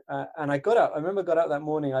wink. And I got up. I remember I got up that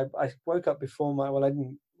morning. I woke up before I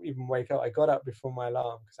didn't even wake up. I got up before my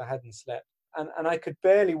alarm because I hadn't slept. And I could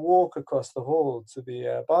barely walk across the hall to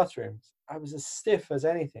the bathrooms. I was as stiff as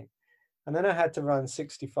anything. And then I had to run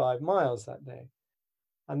 65 miles that day.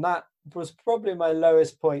 And that was probably my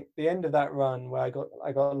lowest point. The end of that run where I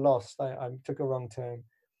got lost. I took a wrong turn.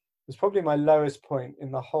 It was probably my lowest point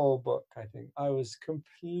in the whole book, I think. I was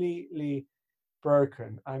completely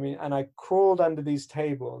broken. I mean, and I crawled under these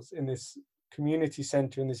tables in this community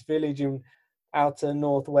centre in this village in outer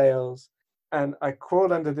North Wales, and I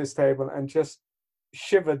crawled under this table and just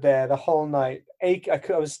shivered there the whole night. I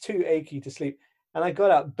was too achy to sleep, and I got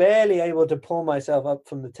up, barely able to pull myself up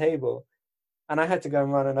from the table, and I had to go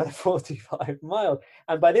and run another 45 miles.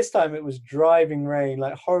 And by this time it was driving rain,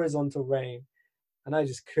 like horizontal rain, and I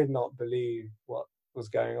just could not believe what was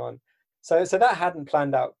going on. So that hadn't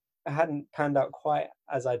panned out quite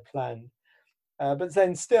as I'd planned. But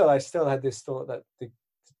then I still had this thought that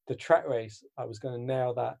the track race, I was going to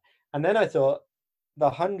nail that. And then I thought the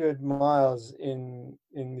 100 miles in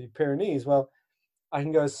the Pyrenees, well, I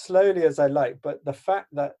can go as slowly as I like, but the fact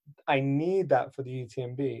that I need that for the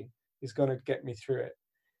UTMB is going to get me through it.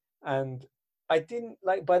 And I didn't,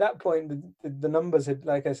 like, by that point, the numbers had,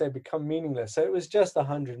 like I said, become meaningless. So it was just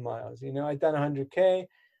 100 miles. You know, I'd done 100K,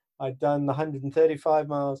 I'd done the 135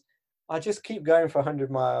 miles. I just keep going for 100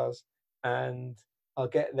 miles and I'll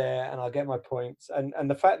get there and I'll get my points. And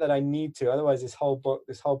the fact that I need to, otherwise this whole book,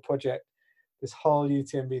 this whole project, this whole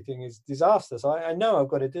UTMB thing is disaster. So I know I've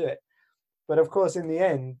got to do it. But of course, in the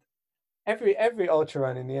end, every ultra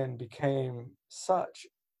run in the end became such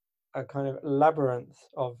a kind of labyrinth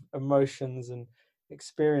of emotions and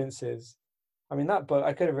experiences. I mean, that book,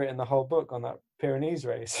 I could have written the whole book on that Pyrenees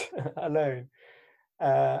race alone.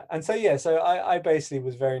 And so I basically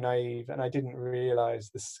was very naive, and I didn't realize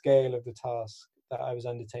the scale of the task that I was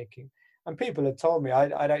undertaking. And people had told me,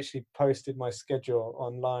 I'd actually posted my schedule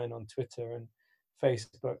online on Twitter and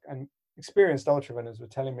Facebook, and experienced ultra runners were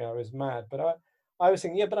telling me I was mad. But I was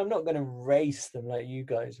thinking, but I'm not going to race them like you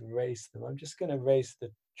guys race them. I'm just going to race the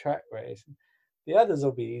track race. The others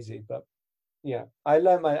will be easy. But yeah, I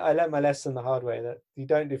learned my lesson the hard way, that you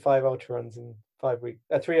don't do 3 ultra runs in 5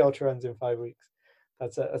 weeks.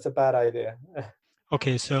 That's a bad idea.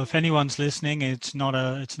 Okay, so if anyone's listening, it's not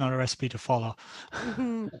a recipe to follow.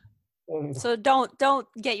 Mm-hmm. So don't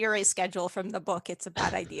get your race schedule from the book. It's a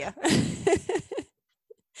bad idea.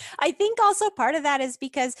 I think also part of that is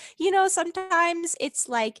because, sometimes it's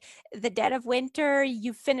like the dead of winter,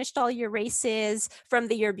 you've finished all your races from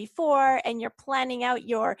the year before, and you're planning out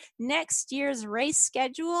your next year's race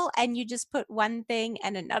schedule, and you just put one thing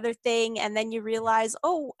and another thing, and then you realize,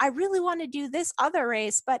 oh, I really want to do this other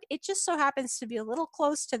race, but it just so happens to be a little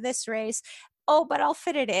close to this race. Oh, but I'll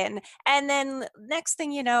fit it in. And then next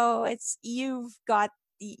thing you know, you've got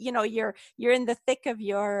you're in the thick of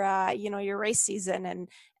your race season,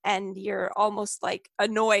 and you're almost like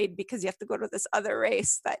annoyed because you have to go to this other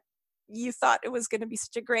race that you thought it was going to be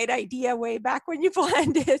such a great idea way back when you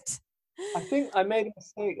planned it. I think I made a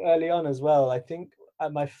mistake early on as well. I think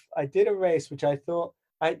I did a race which I thought,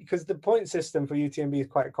 because the point system for UTMB is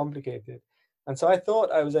quite complicated, and so I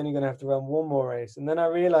thought I was only going to have to run one more race, and then I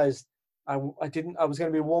realized I was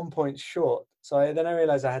going to be 1 point short. So then I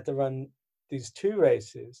realized I had to run these 2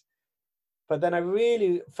 races. But then I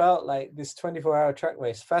really felt like this 24-hour track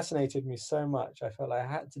race fascinated me so much. I felt like I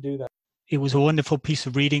had to do that. It was a wonderful piece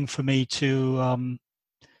of reading for me to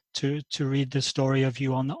read the story of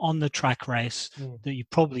you on the track race that you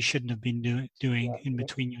probably shouldn't have been doing in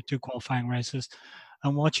between your 2 qualifying races,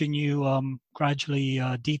 and watching you gradually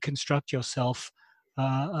deconstruct yourself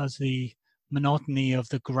as the monotony of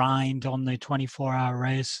the grind on the 24-hour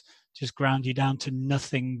race just ground you down to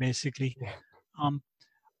nothing, basically.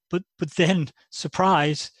 But then,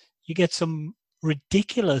 surprise, you get some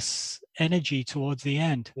ridiculous energy towards the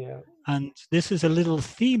end. Yeah. And this is a little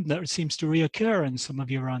theme that seems to reoccur in some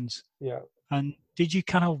of your runs. Yeah. And did you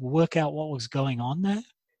kind of work out what was going on there?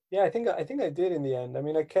 Yeah, I think I did in the end. I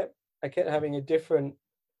mean, I kept having a different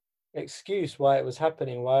excuse why it was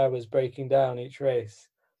happening, why I was breaking down each race.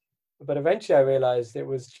 But eventually I realized it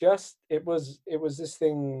was this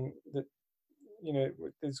thing that,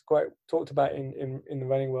 is quite talked about in the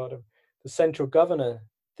running world, of the central governor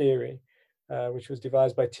theory, which was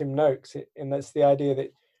devised by Tim Noakes. And that's the idea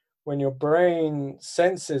that when your brain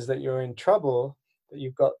senses that you're in trouble, that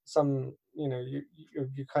you've got some,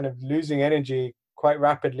 you're kind of losing energy quite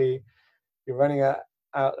rapidly, you're running out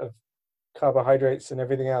of carbohydrates and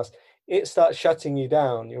everything else, it starts shutting you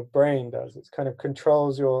down. Your brain does. It kind of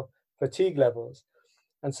controls your fatigue levels.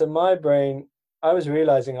 And so my brain, I was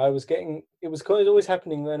realizing it was always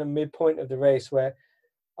happening in a midpoint of the race where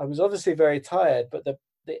I was obviously very tired, but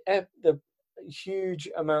the huge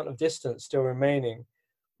amount of distance still remaining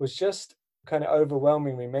was just kind of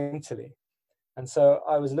overwhelming me mentally. And so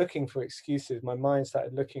I was looking for excuses. My mind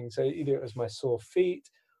started looking. So either it was my sore feet,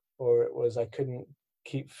 or it was I couldn't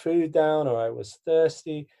keep food down, or I was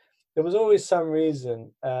thirsty. There was always some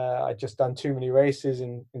reason. I'd just done too many races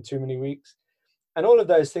in too many weeks. And all of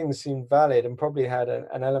those things seemed valid and probably had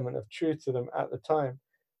an element of truth to them at the time.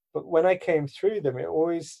 But when I came through them, it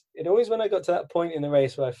always when I got to that point in the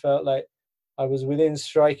race where I felt like I was within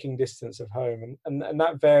striking distance of home, and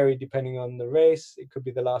that varied depending on the race. It could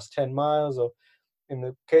be the last 10 miles, or in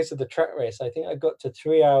the case of the track race, I think I got to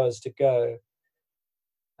 3 hours to go.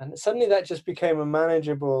 And suddenly that just became a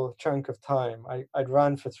manageable chunk of time. I'd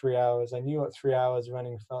run for 3 hours. I knew what 3 hours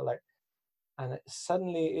running felt like. And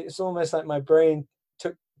suddenly it's almost like my brain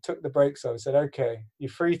took the brakes off and said, okay, you're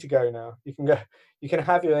free to go now. You can go, you can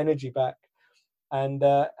have your energy back. And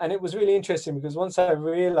it was really interesting, because once I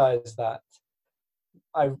realized that,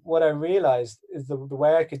 what I realized is the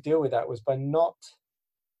way I could deal with that was by not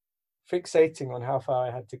fixating on how far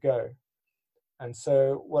I had to go. And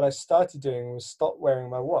so what I started doing was stop wearing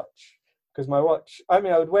my watch, because my watch, I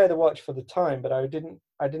mean, I would wear the watch for the time, but I didn't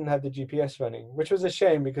have the GPS running, which was a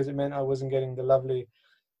shame, because it meant I wasn't getting the lovely,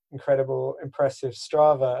 incredible, impressive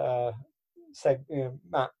Strava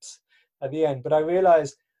maps at the end. But I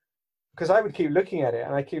realized, because I would keep looking at it,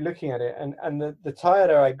 and the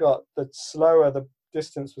tireder I got, the slower the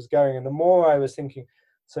distance was going, and the more I was thinking,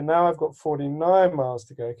 so now I've got 49 miles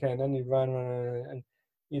to go. Okay, and then you run, and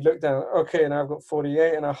you look down, okay, now I've got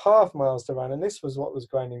 48 and a half miles to run, and this was what was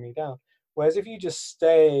grinding me down. Whereas if you just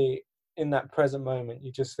stay in that present moment,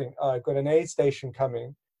 you just think, oh, I've got an aid station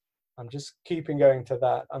coming, I'm just keeping going to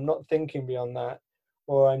that, I'm not thinking beyond that,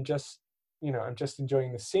 or I'm just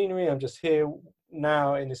enjoying the scenery, I'm just here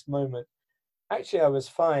now in this moment. Actually, I was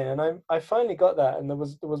fine, and I finally got that. And there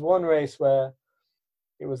was one race where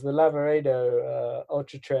it was the Lavaredo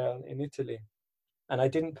Ultra Trail in Italy, and I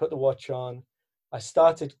didn't put the watch on. I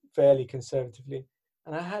started fairly conservatively,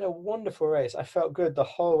 and I had a wonderful race. I felt good the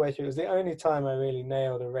whole way through. It was the only time I really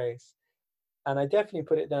nailed a race, and I definitely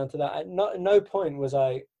put it down to that. At no point was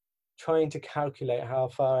I trying to calculate how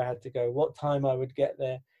far I had to go, what time I would get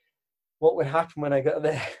there, what would happen when I got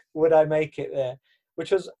there, would I make it there?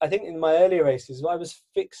 Which was, I think, in my earlier races, I was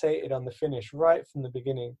fixated on the finish right from the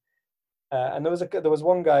beginning. And there was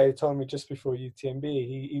one guy who told me just before UTMB,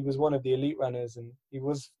 he was one of the elite runners, and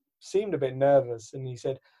seemed a bit nervous, and he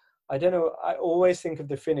said, I don't know, I always think of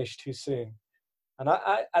the finish too soon. And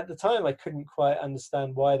I at the time, I couldn't quite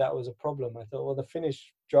understand why that was a problem. I thought, well, the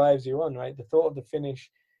finish drives you on, right? The thought of the finish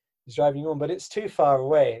is driving you on, but it's too far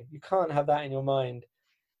away. You can't have that in your mind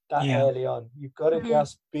that early on. You've got to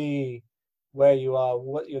just be where you are,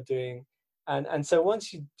 what you're doing. And so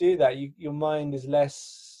once you do that, your mind is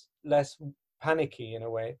less panicky in a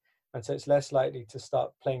way. And so it's less likely to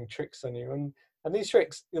start playing tricks on you. And these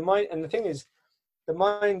tricks, the mind, and the thing is, the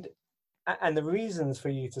mind and the reasons for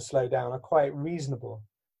you to slow down are quite reasonable,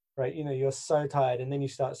 right? You know, you're so tired, and then you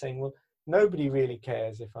start saying, well, nobody really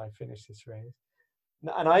cares if I finish this race.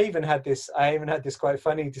 And I even had this quite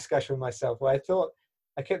funny discussion with myself where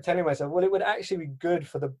I kept telling myself, well, it would actually be good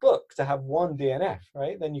for the book to have one DNF,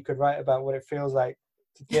 right? Then you could write about what it feels like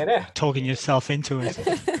to DNF. Talking yourself into it.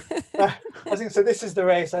 I think, so this is the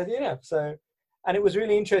race I DNF. So, and it was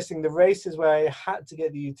really interesting. The races where I had to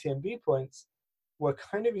get the UTMB points were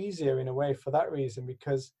kind of easier in a way for that reason,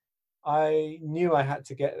 because I knew I had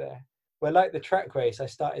to get there. Where like the track race, I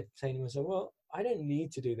started saying to myself, well, I don't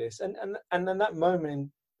need to do this. And then that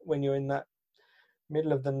moment when you're in that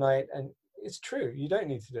middle of the night, and it's true, you don't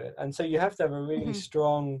need to do it. And so you have to have a really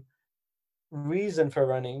strong reason for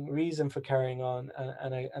running, reason for carrying on,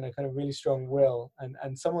 and a kind of really strong will.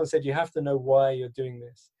 And someone said you have to know why you're doing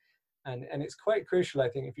this. And it's quite crucial, I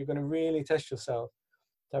think, if you're going to really test yourself,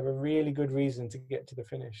 to have a really good reason to get to the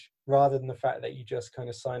finish, rather than the fact that you just kind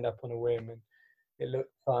of signed up on a whim and it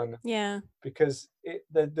looked fun. Yeah. Because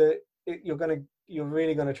you're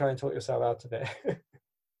really gonna try and talk yourself out of it.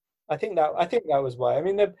 I think that was why. I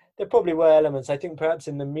mean, there probably were elements. I think perhaps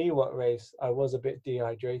in the Miwok race, I was a bit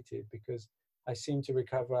dehydrated because I seemed to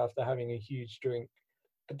recover after having a huge drink.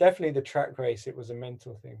 But definitely the track race, it was a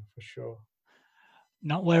mental thing for sure.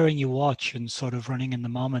 Not wearing your watch and sort of running in the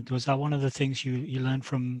moment, was that one of the things you learned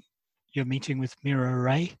from your meeting with Mira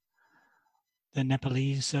Ray, the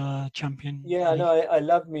Nepalese champion? Yeah, no, I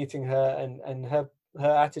loved meeting her, and her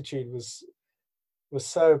attitude was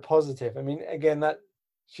so positive. I mean, again, that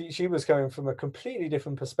she was coming from a completely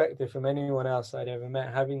different perspective from anyone else I'd ever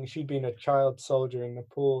met. She'd been a child soldier in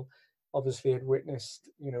Nepal, obviously had witnessed,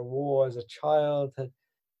 you know, war as a child,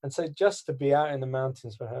 and so just to be out in the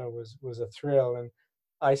mountains for her was a thrill. And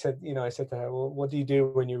I said to her, well, what do you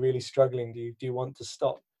do when you're really struggling? Do you want to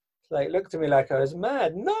stop? Like, looked at me like I was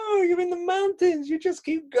mad. No, you're in the mountains. You just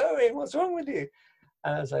keep going. What's wrong with you?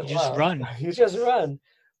 And I was like, you just run. You just run.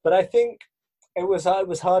 But I think it was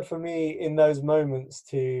hard for me in those moments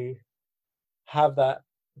to have that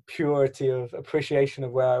purity of appreciation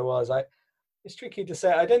of where I was. It's tricky to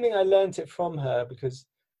say. I don't think I learned it from her, because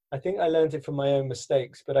I think I learned it from my own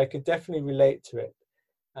mistakes, but I could definitely relate to it.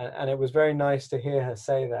 And it was very nice to hear her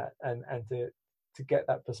say that and to get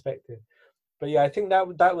that perspective. But yeah, I think that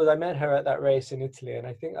was, I met her at that race in Italy, and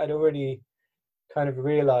I think I'd already kind of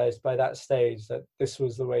realized by that stage that this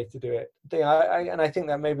was the way to do it. I think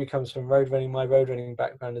that maybe comes from road running, my road running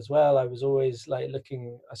background as well. I was always like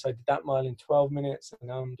so I did that mile in 12 minutes, and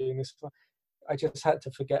now I'm doing this one. I just had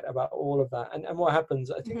to forget about all of that. And what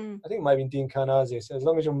happens, I think it might have been Dean Carnazzi said, as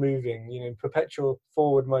long as you're moving, you know, in perpetual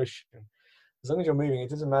forward motion, as long as you're moving, it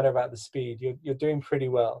doesn't matter about the speed. You're doing pretty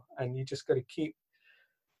well, and you just got to keep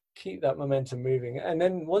that momentum moving. And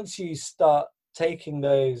then once you start taking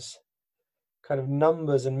those kind of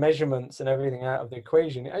numbers and measurements and everything out of the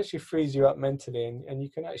equation, it actually frees you up mentally, and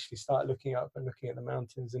you can actually start looking up and looking at the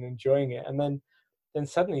mountains and enjoying it. And then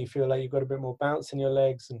suddenly you feel like you've got a bit more bounce in your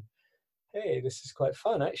legs, and hey, this is quite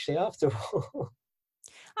fun actually after all.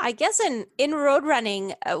 I guess in road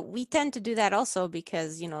running, we tend to do that also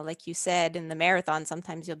because, you know, like you said, in the marathon,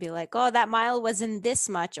 sometimes you'll be like, oh, that mile was in this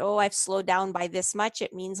much. Oh, I've slowed down by this much.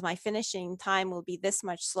 It means my finishing time will be this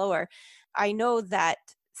much slower. I know that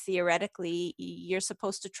theoretically you're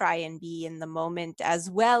supposed to try and be in the moment as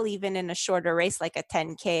well, even in a shorter race like a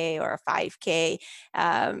 10K or a 5K.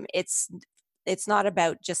 It's not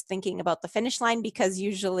about just thinking about the finish line, because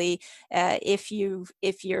usually if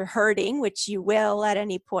you're hurting, which you will at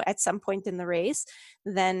any point, at some point in the race,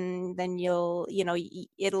 then it'll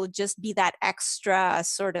just be that extra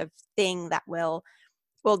sort of thing that will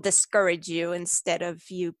discourage you instead of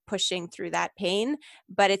you pushing through that pain.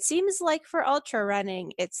 But it seems like for ultra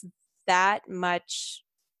running, it's that much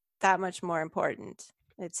more important.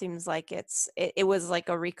 It seems like it was like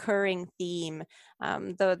a recurring theme.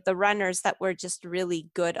 The runners that were just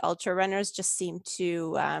really good ultra runners just seem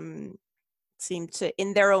to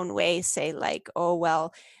in their own way say like, oh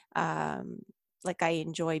well, like I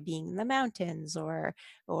enjoy being in the mountains, or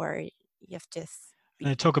you have to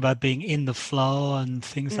They talk about being in the flow and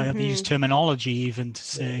things like that. They use terminology even to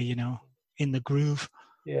say, you know, in the groove.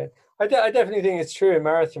 Yeah, I definitely think it's true in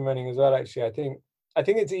marathon running as well. Actually, I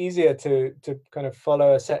think it's easier to kind of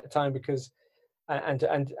follow a set time because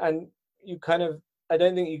and you kind of, I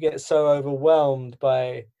don't think you get so overwhelmed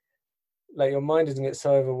by, like, your mind doesn't get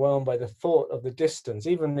so overwhelmed by the thought of the distance.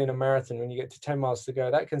 Even in a marathon, when you get to 10 miles to go,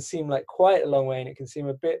 that can seem like quite a long way and it can seem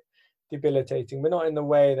a bit debilitating, but not in the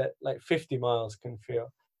way that like 50 miles can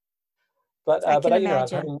feel. But I can you know,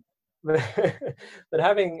 imagine. but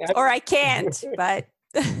having Or I can't, but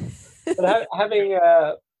but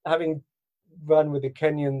having run with the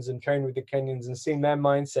Kenyans and trained with the Kenyans and seen their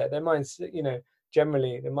mindset, you know,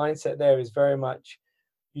 generally the mindset there is very much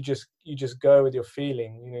you just go with your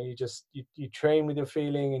feeling. You know, you train with your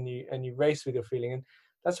feeling and you race with your feeling, and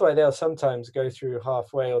that's why they'll sometimes go through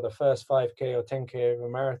halfway or the first 5K or 10K of a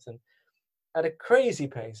marathon at a crazy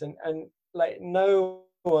pace, and like no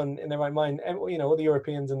one in their right mind, and you know, all the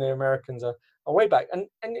Europeans and the Americans are way back, and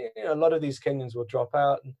you know, a lot of these Kenyans will drop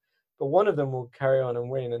out, but one of them will carry on and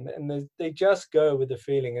win, and they just go with the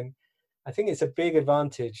feeling, and I think it's a big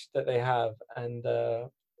advantage that they have, and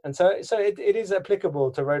so it is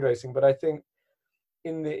applicable to road racing, but I think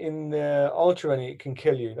in the ultra running it can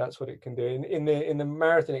kill you. That's what it can do. In the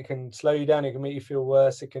marathon it can slow you down, it can make you feel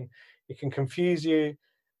worse, it can confuse you,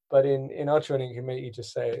 but in ultra running it can make you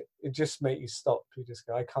just say, it just make you stop. You just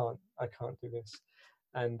go, I can't do this,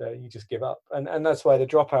 and you just give up, and that's why the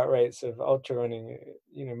dropout rates of ultra running,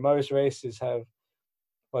 you know, most races have,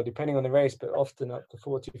 well, depending on the race, but often up to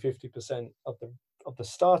 40-50% of the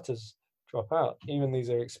starters drop out. Even these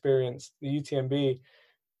are experienced. The UTMB,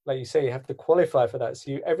 like you say, you have to qualify for that.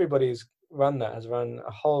 So everybody's run that, has run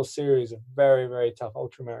a whole series of very, very tough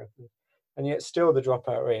ultra marathons, and yet still the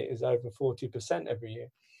dropout rate is over 40% every year.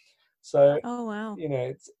 So, oh wow. you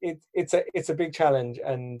know, it's a big challenge,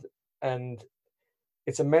 and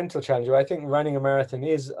it's a mental challenge. I think running a marathon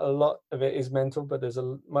is, a lot of it is mental, but there's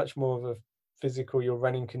a much more of a physical, your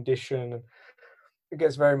running condition, and it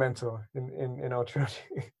gets very mental in ultra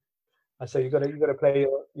running. So you got to play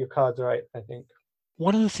your cards right, I think.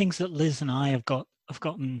 One of the things that Liz and I have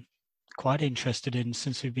gotten quite interested in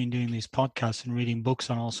since we've been doing these podcasts and reading books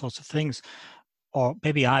on all sorts of things, or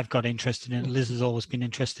maybe I've got interested in, Liz has always been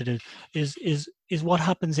interested in, is what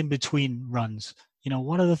happens in between runs. You know,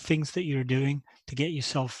 what are the things that you're doing to get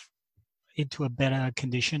yourself into a better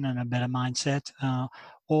condition and a better mindset,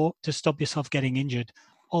 or to stop yourself getting injured?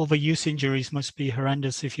 Overuse injuries must be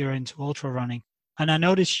horrendous if you're into ultra running. And I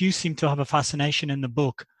noticed you seem to have a fascination in the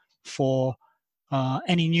book for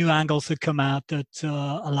any new angles that come out that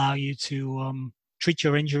allow you to treat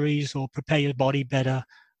your injuries or prepare your body better.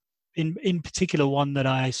 In particular, one that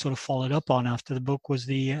I sort of followed up on after the book was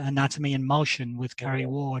the Anatomy in Motion with Carrie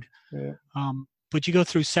Ward. Yeah. But you go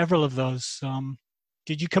through several of those.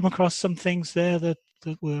 Did you come across some things there that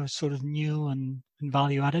were sort of new and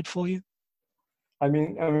value added for you? I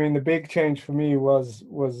mean, the big change for me was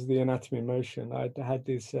the Anatomy in Motion. I had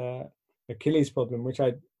this Achilles problem, which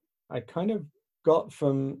I kind of got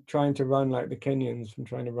from trying to run like the Kenyans, from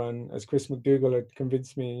trying to run, as Chris McDougall had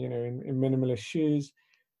convinced me, you know, in minimalist shoes.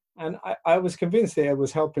 And I was convinced that it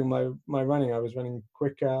was helping my running. I was running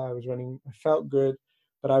quicker, I felt good,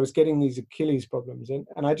 but I was getting these Achilles problems.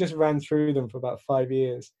 And I just ran through them for about 5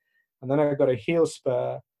 years. And then I got a heel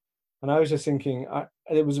spur. And I was just thinking,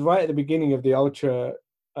 it was right at the beginning of the ultra,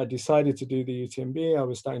 I decided to do the UTMB. I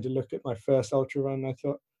was starting to look at my first ultra run. I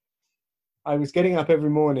thought, I was getting up every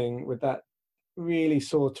morning with that really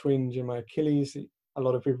sore twinge in my Achilles. A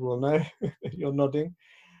lot of people will know, you're nodding.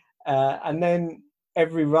 And then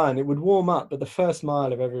every run, it would warm up, but the first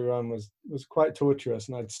mile of every run was quite torturous.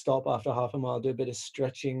 And I'd stop after half a mile, do a bit of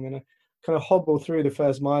stretching, and I kind of hobble through the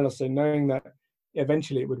first mile or so, knowing that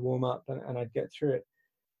eventually it would warm up and I'd get through it.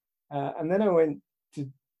 And then I went to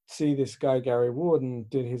see this guy, Gary Ward, and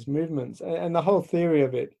did his movements. And the whole theory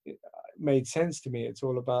of it made sense to me. It's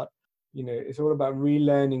all about, you know, it's all about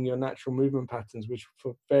relearning your natural movement patterns, which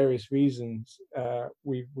for various reasons,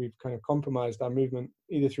 we've kind of compromised our movement,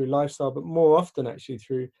 either through lifestyle, but more often actually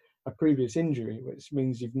through a previous injury, which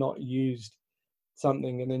means you've not used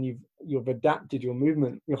something, and then you've adapted your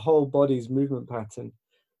movement, your whole body's movement pattern,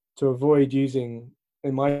 to avoid using,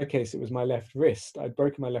 in my case, it was my left wrist. I'd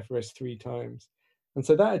broken my left wrist 3 times. And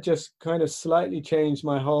so that had just kind of slightly changed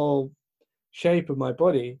my whole shape of my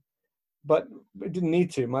body, but it didn't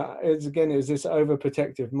need to. It was this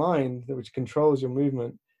overprotective mind that, which controls your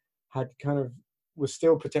movement, was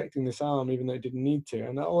still protecting this arm, even though it didn't need to.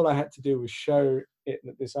 And all I had to do was show it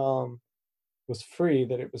that this arm was free,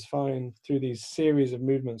 that it was fine, through these series of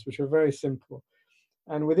movements, which were very simple.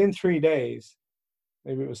 And within 3 days,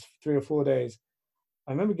 maybe it was 3 or 4 days.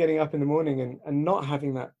 I remember getting up in the morning and not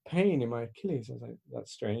having that pain in my Achilles. I was like,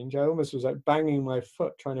 that's strange. I almost was like banging my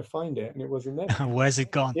foot trying to find it, and it wasn't there. Where's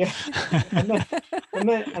it gone? Yeah. and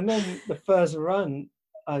then the first run,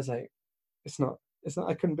 I was like, it's not,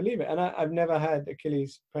 I couldn't believe it. And I've never had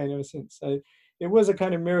Achilles pain ever since. So it was a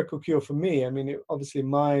kind of miracle cure for me. I mean, obviously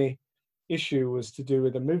my issue was to do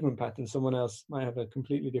with the movement pattern. Someone else might have a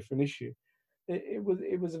completely different issue. It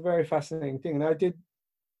was a very fascinating thing. And I did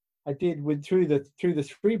through the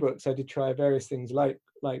 3 books, I did try various things like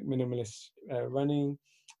minimalist running.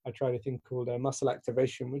 I tried a thing called muscle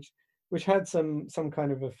activation, which had some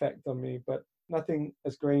kind of effect on me, but nothing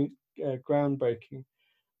as groundbreaking.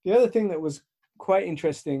 The other thing that was quite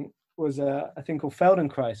interesting was a thing called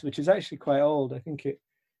Feldenkrais, which is actually quite old. I think it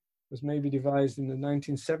was maybe devised in the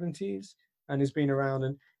 1970s and has been around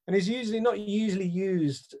and is not usually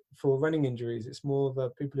used for running injuries. It's more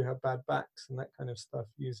of people who have bad backs and that kind of stuff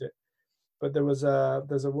use it. But there's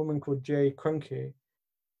a woman called Jay Krunke.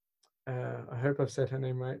 I hope I've said her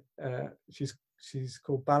name right. She's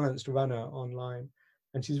called Balanced Runner online,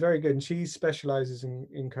 and she's very good. And she specializes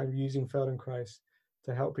in kind of using Feldenkrais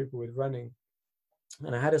to help people with running.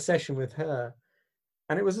 And I had a session with her,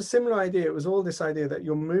 and it was a similar idea. It was all this idea that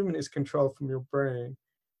your movement is controlled from your brain.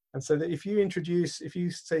 And so that if you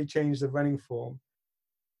say change the running form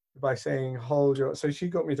by saying so she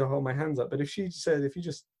got me to hold my hands up. But if she said, if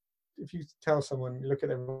you tell someone, you look at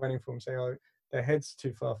their running form, say, oh, their head's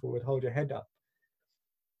too far forward, hold your head up.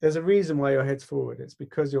 There's a reason why your head's forward. It's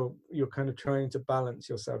because you're kind of trying to balance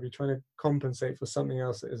yourself. You're trying to compensate for something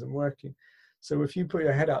else that isn't working. So if you put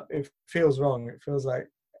your head up, it feels wrong. It feels like,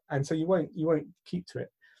 and so you won't keep to it.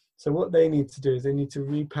 So what they need to do is they need to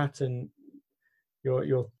repattern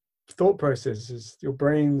your thought processes, your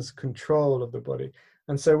brain's control of the body.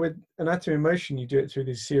 And so with anatomy in motion, you do it through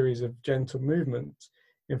these series of gentle movements.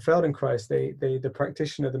 In Feldenkrais, the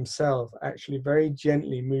practitioner themselves actually very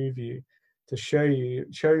gently move you to show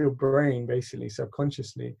your brain, basically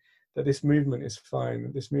subconsciously, that this movement is fine,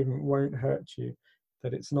 that this movement won't hurt you,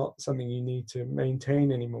 that it's not something you need to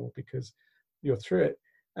maintain anymore because you're through it.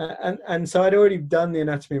 And so I'd already done the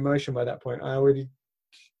anatomy of motion by that point. I already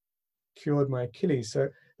cured my Achilles, so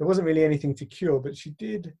there wasn't really anything to cure, but she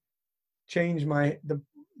did change the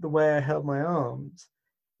way I held my arms.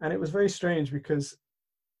 And it was very strange because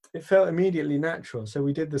it felt immediately natural. So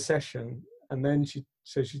we did the session, and then she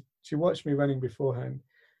watched me running beforehand.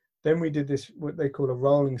 Then we did this, what they call a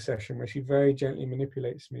rolling session, where she very gently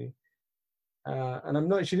manipulates me.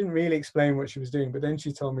 And she didn't really explain what she was doing, but then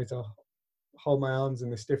she told me to hold my arms in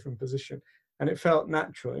this different position. And it felt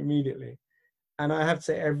natural immediately. And I have to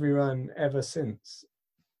say, every run ever since,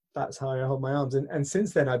 that's how I hold my arms. And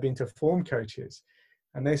since then, I've been to form coaches,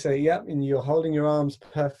 and they say, yep, and you're holding your arms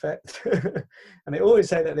perfect. And they always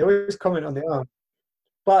say that. They always comment on the arm.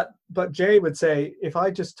 But Jay would say, if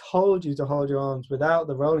I just told you to hold your arms without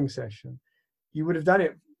the rolling session, you would have done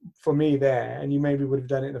it for me there, and you maybe would have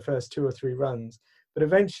done it in the first 2 or 3 runs. But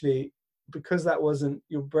eventually, because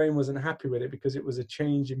your brain wasn't happy with it, because it was a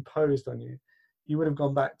change imposed on you, you would have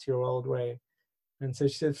gone back to your old way. And so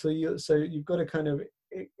she said, so you've got to kind of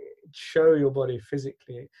show your body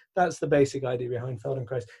physically. That's the basic idea behind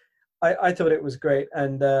Feldenkrais. I thought it was great,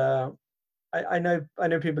 and I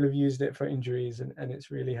know people have used it for injuries, and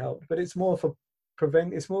it's really helped. But it's more for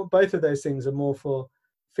both of those things are more for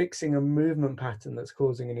fixing a movement pattern that's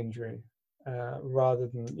causing an injury, rather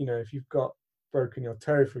than, if you've got broken your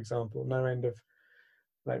toe, for example, no end of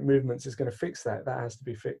like movements is going to fix that. That has to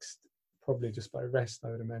be fixed probably just by rest,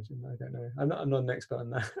 I would imagine. I don't know. I'm not an expert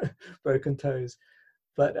on that. Broken toes.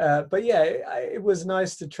 But yeah, it was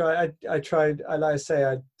nice to try. I tried. Like I say,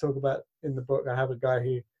 I talk about in the book. I have a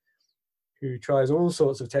guy who tries all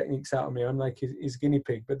sorts of techniques out on me. I'm like his guinea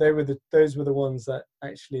pig. But those were the ones that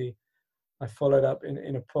actually I followed up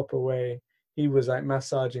in a proper way. He was like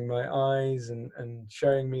massaging my eyes and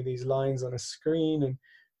showing me these lines on a screen, and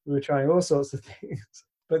we were trying all sorts of things.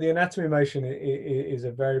 But the anatomy of motion is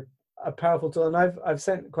a powerful tool, and I've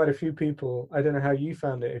sent quite a few people. I don't know how you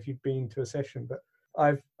found it if you've been to a session, but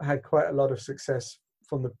I've had quite a lot of success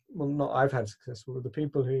I've had success with the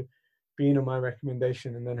people who've been on my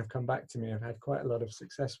recommendation and then have come back to me. I've had quite a lot of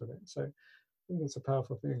success with it. So I think it's a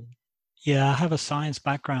powerful thing. Yeah, I have a science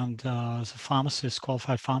background as a pharmacist,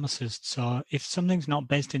 qualified pharmacist. So if something's not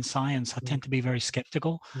based in science, I tend to be very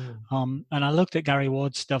skeptical. And I looked at Gary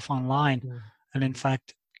Ward's stuff online, and in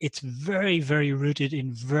fact, it's very, very rooted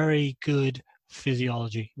in very good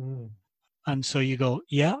physiology. And so you go,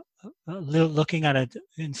 yeah, looking at it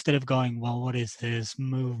instead of going, well, what is this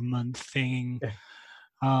movement thing?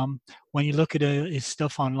 When you look at his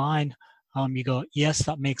stuff online, you go, yes,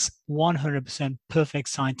 that makes 100% perfect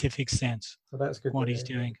scientific sense. Well, that's good. What he's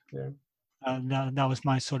doing. Yeah. And that was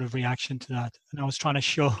my sort of reaction to that. And I was trying to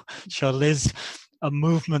show Liz a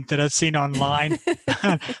movement that I'd seen online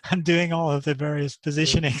and doing all of the various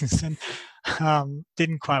positionings, and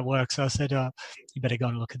didn't quite work. So I said, you better go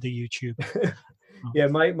and look at the YouTube. Yeah,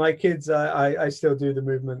 my kids, I still do the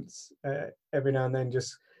movements every now and then,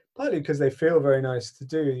 just partly because they feel very nice to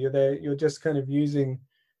do. You're just kind of using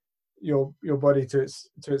your body to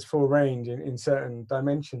its full range in certain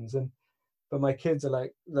dimensions. But my kids are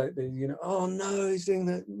like they, oh no, he's doing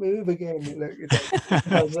that move again. Look,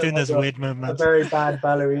 He's doing this weird movement. A very bad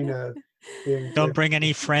ballerina. Don't bring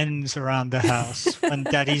any friends around the house when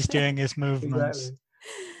Daddy's doing his movements. Exactly.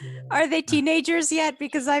 Yeah. Are they teenagers yet?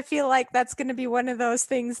 Because I feel like that's going to be one of those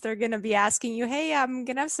things they're going to be asking you, hey, I'm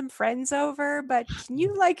going to have some friends over, but can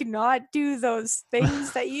you like not do those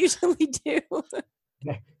things that you usually do?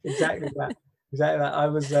 Yeah, exactly that.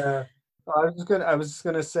 I was just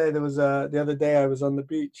gonna say there was the other day I was on the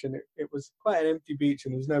beach, and it was quite an empty beach,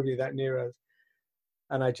 and there was nobody that near us.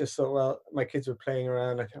 And I just thought, well, my kids were playing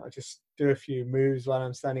around. I thought I'll just do a few moves while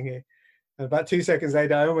I'm standing here. And about 2 seconds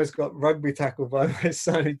later, I almost got rugby tackled by my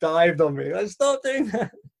son. He dived on me. I stop doing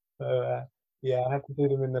that. So yeah, I have to do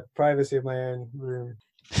them in the privacy of my own room.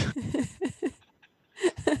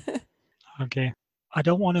 Okay. I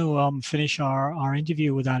don't want to finish our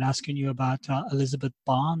interview without asking you about Elizabeth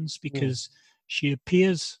Barnes, because she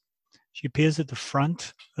appears at the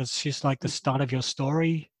front as she's like the start of your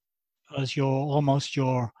story, as almost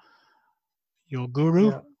your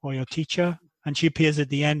guru or your teacher, and she appears at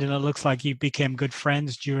the end, and it looks like you became good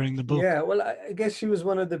friends during the book. Yeah, well, I guess she was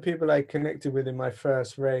one of the people I connected with in my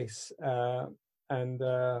first race, and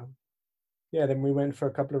then we went for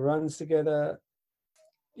a couple of runs together.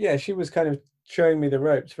 Yeah, she was kind of showing me the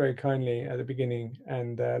ropes very kindly at the beginning,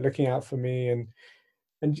 and looking out for me,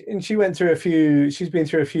 and she went through she's been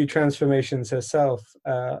through a few transformations herself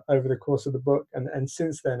over the course of the book, and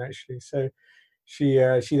since then actually. So she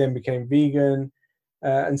then became vegan,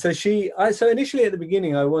 and so so initially at the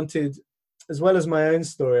beginning I wanted, as well as my own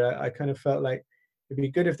story, I kind of felt like it'd be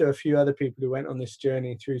good if there were a few other people who went on this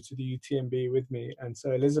journey through to the UTMB with me, and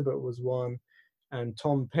so Elizabeth was one, and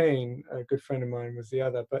Tom Payne, a good friend of mine, was the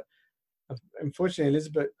other. But unfortunately,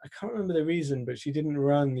 Elizabeth, I can't remember the reason, but she didn't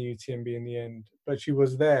run the UTMB in the end. But she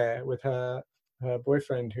was there with her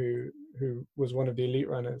boyfriend, who was one of the elite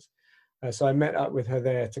runners. So I met up with her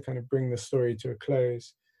there to kind of bring the story to a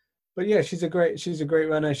close. But yeah, she's a great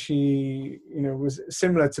runner. She, was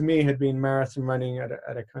similar to me, had been marathon running at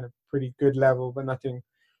a kind of pretty good level, but nothing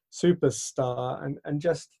superstar. And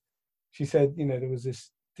just, she said, there was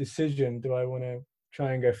this decision: do I want to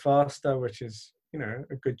try and go faster, which is,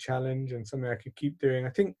 a good challenge and something I could keep doing. I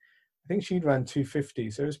think she'd run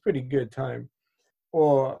 2:50, so it was pretty good time.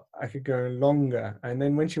 Or I could go longer. And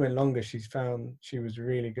then when she went longer, she found she was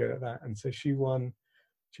really good at that. And so she won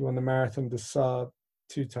the Marathon des Sables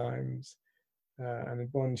 2 times. And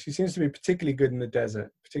won. She seems to be particularly good in the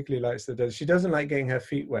desert, particularly likes the desert. She doesn't like getting her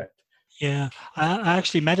feet wet. Yeah, I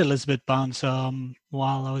actually met Elizabeth Barnes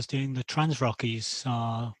while I was doing the Trans Rockies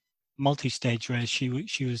multi-stage race. She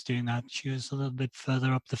was doing that. She was a little bit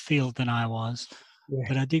further up the field than I was,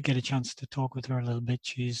 but I did get a chance to talk with her a little bit.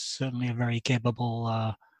 She's certainly a very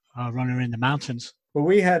capable runner in the mountains. Well,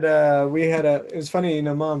 it was funny in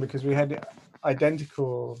Oman because we had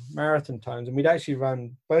identical marathon times, and we'd actually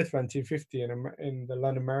both run 2:50 in the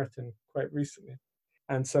London Marathon quite recently.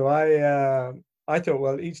 And so I thought,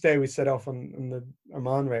 well, each day we set off on the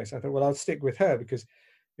Oman race. I thought, well, I'll stick with her because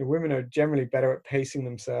women are generally better at pacing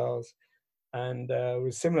themselves, and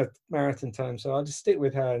with similar marathon time. So I'll just stick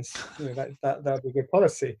with her, and that'll be a good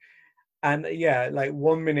policy. And yeah, like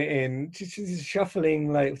 1 minute in, she's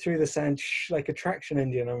shuffling like through the sand like a traction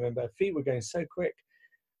engine. I remember her feet were going so quick.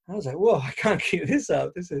 I was like, whoa, I can't keep this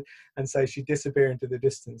up. And so she'd disappear into the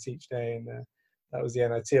distance each day, and that was the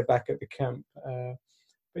end. I'd see her back at the camp.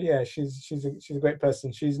 But yeah, she's a great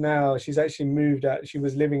person. She's actually moved out. She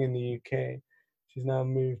was living in the UK. She's now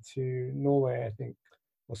moved to Norway, I think,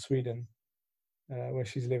 or Sweden, where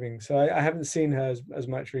she's living. So I haven't seen her as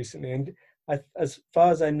much recently. And as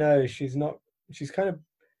far as I know, she's kind of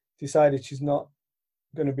decided she's not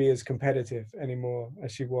going to be as competitive anymore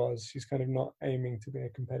as she was. She's kind of not aiming to be a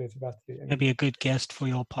competitive athlete anymore. Maybe a good guest for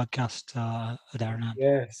your podcast, Adharanand.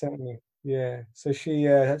 Yeah, certainly. Yeah. So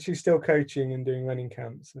she's still coaching and doing running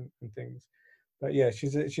camps and things. But yeah,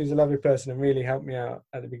 she's a lovely person and really helped me out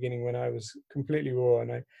at the beginning when I was completely raw,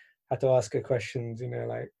 and I had to ask her questions,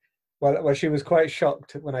 well, she was quite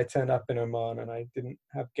shocked when I turned up in Oman and I didn't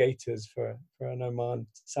have gaiters for an Oman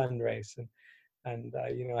sand race. And And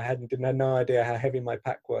I didn't have no idea how heavy my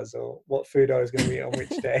pack was or what food I was going to eat on which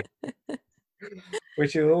day,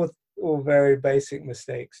 which are all very basic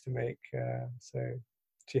mistakes to make. So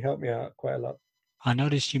she helped me out quite a lot. I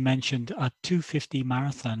noticed you mentioned a 250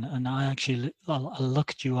 marathon, and I actually I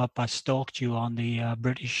looked you up. I stalked you on the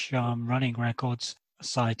British running records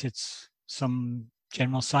site. It's some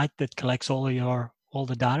general site that collects all the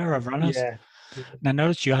data of runners. Yeah. And I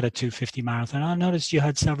noticed you had a 250 marathon. I noticed you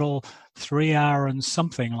had several 3-hour and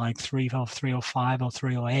something like 305 or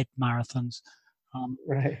 308 marathons.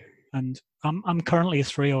 Right. And I'm currently a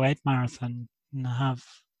 308 marathon, and I have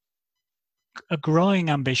a growing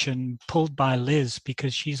ambition pulled by Liz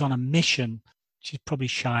because she's on a mission. She's probably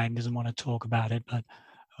shy and doesn't want to talk about it, but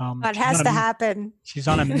It has to happen. She's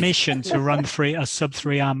on a mission to run a sub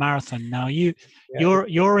 3-hour marathon. Now you're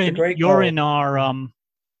in our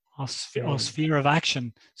sphere of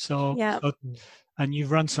action. So, yeah. And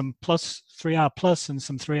you've run some 3-hour plus and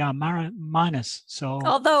some 3-hour minus. So,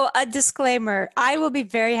 although a disclaimer, I will be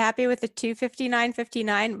very happy with the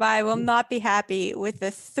 2:59:59, but I will not be happy with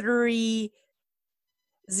the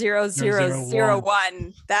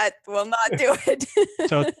 3:00:01. That will not do it.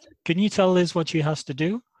 So, can you tell Liz what she has to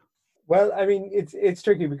do? Well, I mean, it's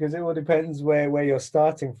tricky because it all depends where you're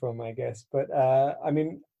starting from, I guess. But I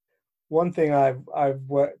mean, one thing I've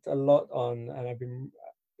worked a lot on, and I've been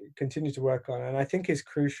continue to work on, and I think is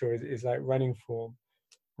crucial, is like running form.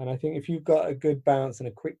 And I think if you've got a good bounce and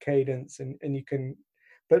a quick cadence, and you can,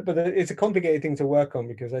 but it's a complicated thing to work on,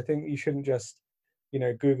 because I think you shouldn't just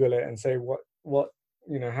Google it and say what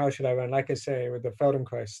how should I run. Like I say with the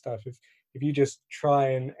Feldenkrais stuff, if you just try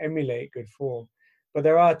and emulate good form. But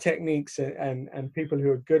there are techniques and people who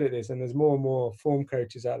are good at this, and there's more and more form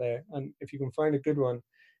coaches out there. And if you can find a good one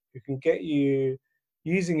who can get you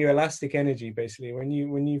using your elastic energy, basically,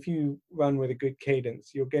 if you run with a good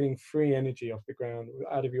cadence, you're getting free energy off the ground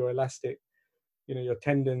out of your elastic, your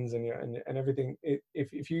tendons and everything.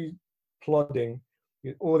 If you plodding,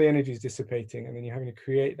 all the energy is dissipating, and then you're having to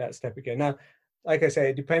create that step again. Now, like I say,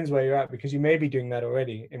 it depends where you're at, because you may be doing that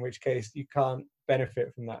already, in which case you can't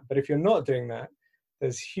benefit from that. But if you're not doing that,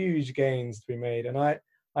 there's huge gains to be made. And I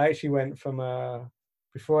actually went from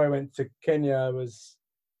before I went to Kenya,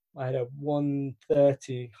 I had a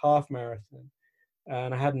 1:30 half marathon,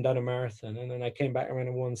 and I hadn't done a marathon. And then I came back and ran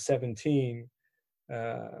a 1:17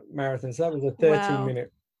 marathon. So that was a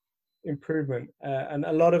 13-minute improvement. And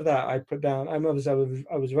a lot of that I put down. I was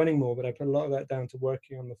running more, but I put a lot of that down to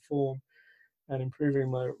working on the form and improving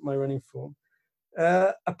my running form.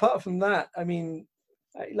 Apart from that, I mean,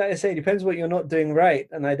 like I say, it depends what you're not doing right,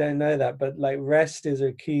 and I don't know that, but like rest is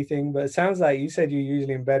a key thing. But it sounds like you said you're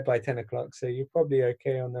usually in bed by 10 o'clock, so you're probably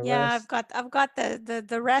okay on the rest. I've got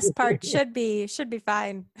the rest part should be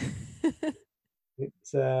fine.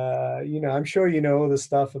 It's I'm sure all the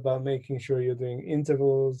stuff about making sure you're doing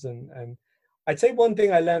intervals, and I'd say one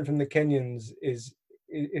thing I learned from the Kenyans is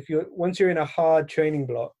once you're in a hard training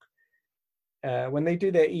block, when they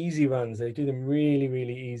do their easy runs, they do them really,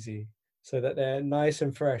 really easy, so that they're nice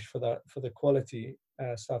and fresh for the quality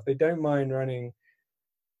stuff. They don't mind running,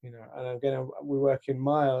 and again, we work in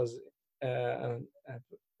miles.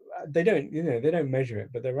 They don't measure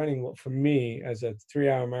it, but they're running what, for me as a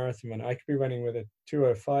 3-hour marathon, I could be running with a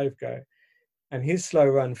 2:05 guy, and his slow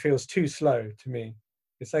run feels too slow to me.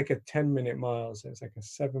 It's like a 10-minute mile, so it's like a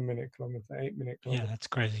 7-minute kilometer, 8-minute kilometer. Yeah, that's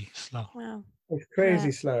crazy slow. Wow. It's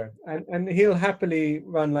crazy slow, and he'll happily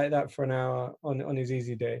run like that for an hour on his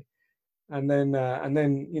easy day, and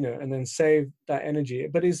then save that energy.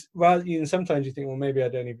 But sometimes you think, well, maybe I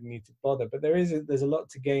don't even need to bother. But there's a lot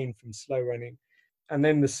to gain from slow running, and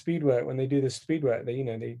then the speed work. When they do the speed work, they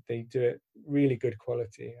do it really good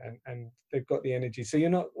quality, and they've got the energy. So you're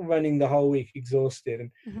not running the whole week exhausted and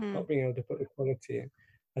not being able to put the quality in.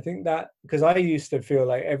 I think that, because I used to feel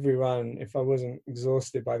like every run, if I wasn't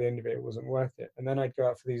exhausted by the end of it, it wasn't worth it. And then I'd go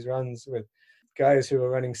out for these runs with guys who were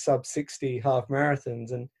running sub 60 half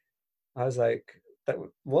marathons, and I was like,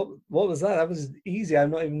 what was that? That was easy.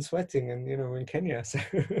 I'm not even sweating, and we're in Kenya. So.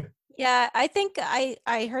 Yeah, I think I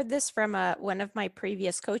heard this from one of my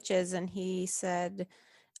previous coaches, and he said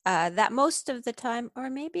that most of the time, or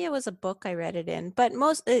maybe it was a book I read it in, but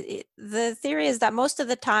the theory is that most of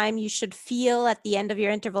the time you should feel at the end of your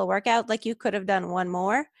interval workout like you could have done one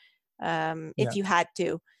more if you had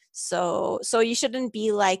to. So you shouldn't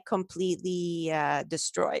be like completely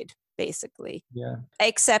destroyed, basically. Yeah.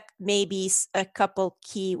 Except maybe a couple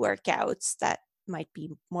key workouts that might be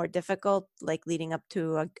more difficult, like leading up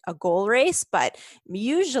to a goal race. But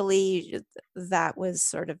usually that was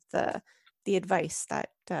sort of the advice that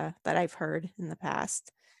I've heard in the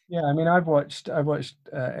past. Yeah, I mean, I've watched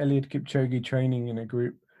Eliud Kipchoge training in a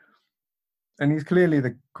group, and he's clearly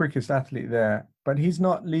the quickest athlete there, but he's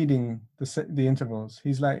not leading the intervals.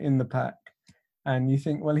 He's like in the pack, and you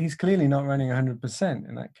think, well, he's clearly not running 100%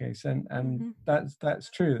 in that case, and that's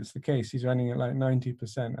true. That's the case. He's running at like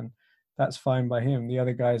 90%, and that's fine by him. The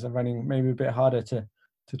other guys are running maybe a bit harder to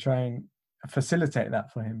try and facilitate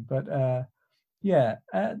that for him. But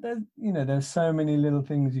there's so many little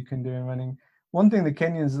things you can do in running. One thing the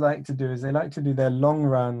Kenyans like to do is they like to do their long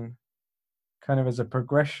run kind of as a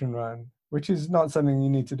progression run, which is not something you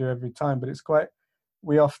need to do every time, but it's quite,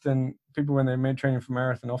 people when they're training for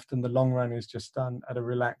marathon, often the long run is just done at a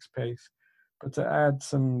relaxed pace. But to add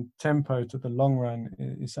some tempo to the long run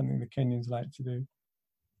is something the Kenyans like to do.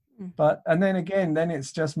 But, and then again, then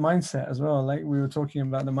it's just mindset as well. Like we were talking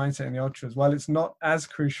about the mindset in the ultras. While it's not as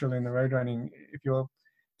crucial in the road running, if you're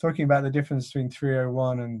talking about the difference between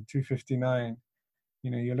 3:01 and 2:59,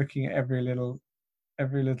 you're looking at every little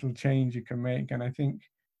change you can make. And I think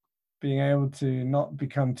being able to not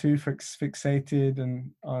become too fixated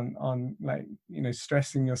and on like,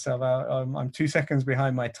 stressing yourself out. I'm 2 seconds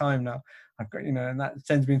behind my time now. I've got, and that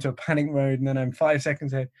sends me into a panic mode, and then I'm 5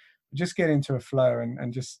 seconds ahead. Just get into a flow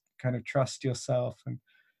and just kind of trust yourself and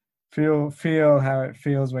feel how it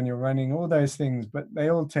feels when you're running, all those things. But they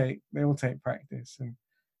all take practice,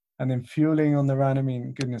 and then fueling on the run. I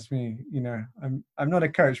mean, goodness me, I'm not a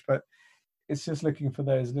coach, but it's just looking for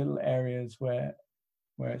those little areas where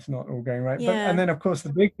it's not all going right. Yeah. But, and then of course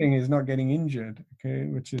the big thing is not getting injured, okay,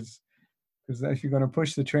 which is, because if you're going to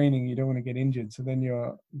push the training, you don't want to get injured. So then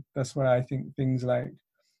that's why I think things like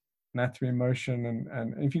natrium motion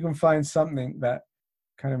and if you can find something that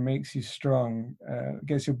kind of makes you strong,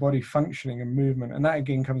 gets your body functioning and movement, and that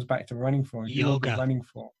again comes back to running form. If you want good running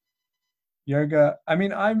form, yoga. I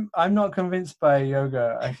mean, I'm not convinced by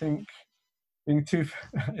yoga. I think being too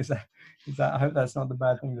is that I hope that's not the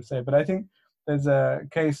bad thing to say, but I think there's a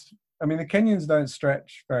case. I mean, the Kenyans don't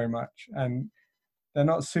stretch very much, and they're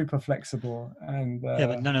not super flexible. And yeah,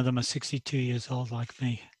 but none of them are 62 years old like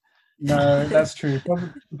me. No, that's true.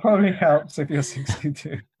 Probably helps if you're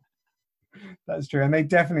 62. That's true, and they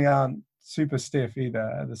definitely aren't super stiff either.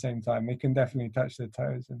 At the same time, they can definitely touch their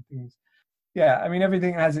toes and things. Yeah, I mean,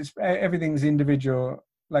 everything's individual.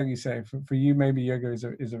 Like you say, for you, maybe yoga is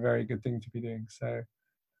a very good thing to be doing. So,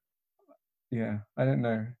 yeah, I don't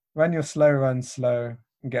know. Run slow,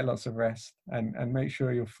 and get lots of rest, and make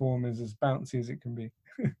sure your form is as bouncy as it can be.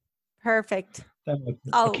 Perfect.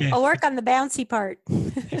 I'll work on the bouncy part.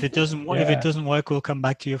 If it doesn't work, we'll come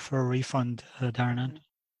back to you for a refund, Adharanand.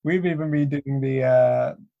 We've even been doing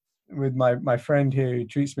with my friend here who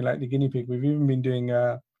treats me like the guinea pig. We've even been doing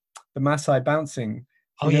the Maasai bouncing.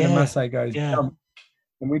 So the Maasai guys jump.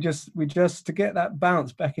 And we just to get that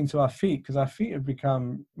bounce back into our feet, because our feet have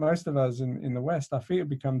become, most of us in the West, our feet have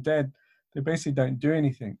become dead. They basically don't do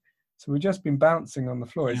anything. So we've just been bouncing on the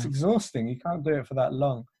floor. It's exhausting. You can't do it for that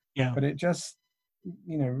long. Yeah. But it just,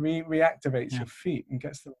 reactivates your feet and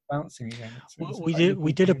gets them bouncing again.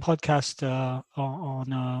 We did a podcast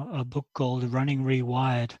on a book called Running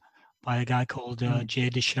Rewired by a guy called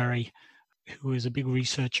Jay DeSherry, who is a big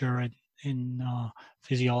researcher in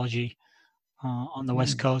physiology on the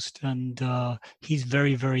West Coast, and he's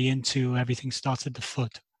very, very into everything starts at the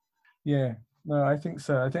foot. Yeah, no, I think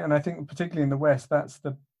so. I think particularly in the West, that's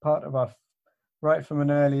the part of our, right from an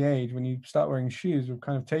early age, when you start wearing shoes, we've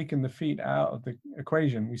kind of taken the feet out of the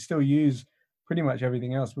equation. We still use pretty much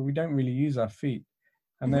everything else, but we don't really use our feet,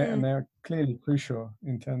 and they're clearly crucial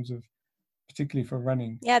in terms of, particularly for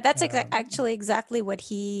running. Yeah, that's actually exactly what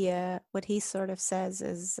he sort of says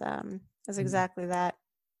is exactly that.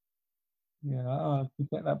 Yeah, I'll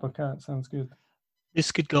get that book out. Sounds good.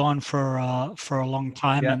 This could go on for a long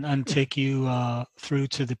time and take you through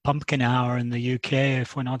to the pumpkin hour in the UK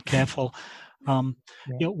if we're not careful. One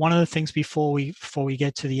of the things before we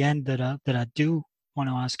get to the end that I do want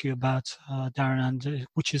to ask you about, Darren,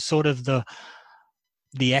 which is sort of the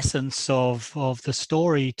essence of the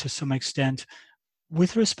story to some extent,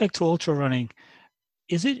 with respect to ultra running.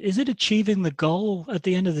 Is it achieving the goal at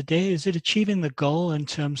the end of the day? Is it achieving the goal in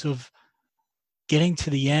terms of getting to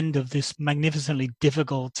the end of this magnificently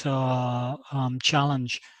difficult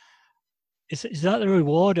challenge? Is that the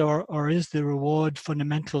reward, or is the reward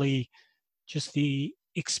fundamentally just the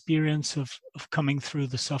experience of coming through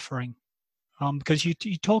the suffering? Because you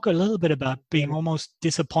talk a little bit about being almost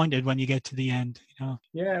disappointed when you get to the end.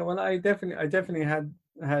 Yeah, well, I definitely had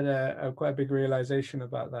a quite a big realization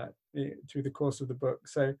about that through the course of the book.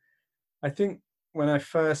 So I think when I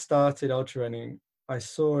first started ultra running, I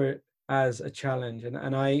saw it as a challenge,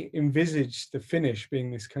 and I envisaged the finish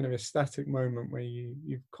being this kind of ecstatic moment where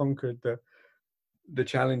you've conquered the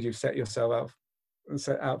challenge you've set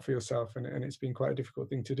out for yourself, and it's been quite a difficult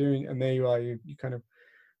thing to do, and there you are, you kind of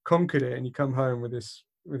conquered it, and you come home with this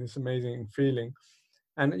amazing feeling.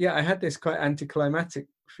 And yeah, I had this quite anticlimactic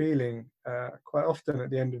feeling quite often at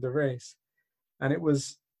the end of the race, and it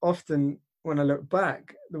was often, when I look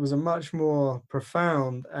back, there was a much more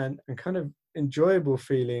profound and kind of enjoyable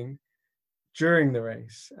feeling during the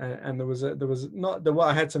race, and there was not the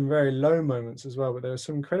I had some very low moments as well, but there were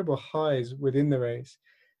some incredible highs within the race.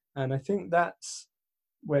 And I think that's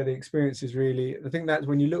where the experience is really, I think that's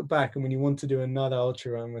when you look back and when you want to do another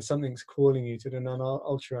ultra run, where something's calling you to do another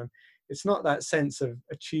ultra run, it's not that sense of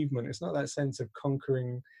achievement, it's not that sense of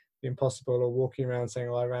conquering the impossible or walking around saying,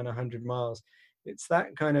 oh, I ran 100 miles. It's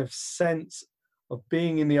that kind of sense of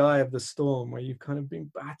being in the eye of the storm, where you've kind of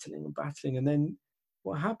been battling and battling, and then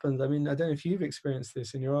what happens, I mean, I don't know if you've experienced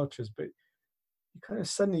this in your ultras, but you kind of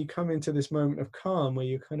suddenly come into this moment of calm where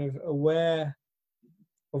you're kind of aware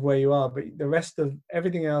of where you are, but the rest of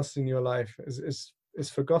everything else in your life is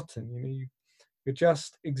forgotten. You know, you're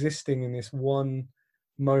just existing in this one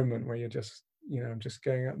moment where you're just, you know, I'm just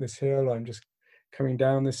going up this hill, or I'm just coming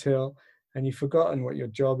down this hill, and you've forgotten what your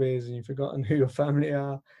job is, and you've forgotten who your family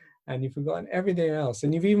are, and you've forgotten everything else,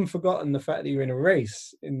 and you've even forgotten the fact that you're in a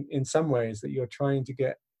race in some ways, that you're trying to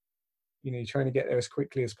get, you know, you're trying to get there as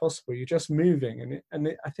quickly as possible. You're just moving,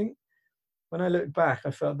 I think when I look back,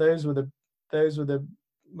 I felt those were the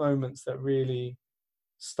moments that really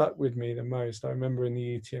stuck with me the most. I remember in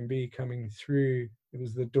the UTMB coming through, it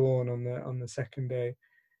was the dawn on the second day,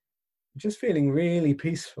 just feeling really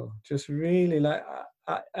peaceful, just really like,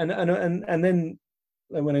 and then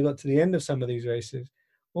when I got to the end of some of these races,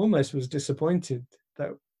 almost was disappointed that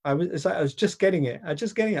it's like I was just getting it. I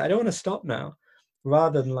don't want to stop now,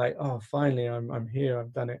 rather than like, oh, finally I'm here,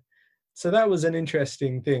 I've done it. So that was an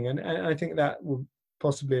interesting thing, and I think that would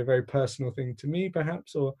possibly a very personal thing to me,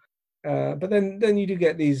 perhaps, or but then you do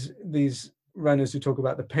get these runners who talk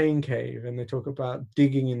about the pain cave, and they talk about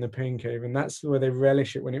digging in the pain cave, and that's where they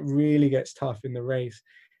relish it when it really gets tough in the race,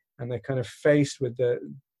 and they're kind of faced with the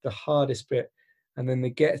hardest bit, and then they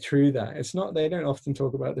get through that. It's not, they don't often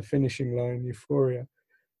talk about the finishing line euphoria.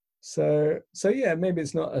 So yeah, maybe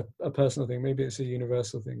it's not a personal thing, maybe it's a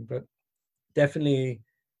universal thing, but definitely,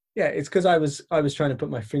 yeah, it's because I was trying to put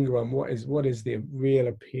my finger on what is the real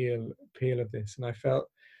appeal of this, and I felt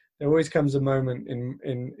there always comes a moment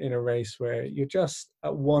in a race where you're just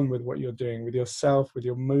at one with what you're doing, with yourself, with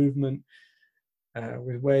your movement,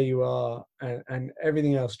 with where you are, and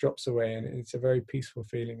everything else drops away, and it's a very peaceful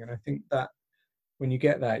feeling. And I think that when you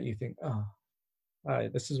get that, you think, oh, all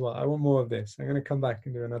right, this is what I want, more of this. I'm going to come back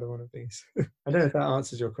and do another one of these. I don't know if that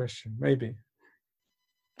answers your question. Maybe.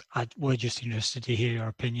 We're just interested to hear your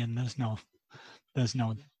opinion. There's no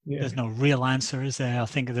real answer, is there? I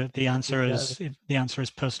think that the answer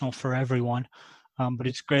is personal for everyone. But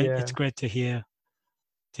it's great. Yeah. It's great to hear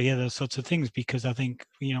those sorts of things, because I think,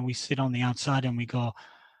 you know, we sit on the outside and we go,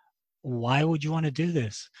 why would you want to do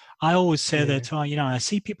this? I always say that, you know, I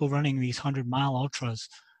see people running these 100-mile ultras.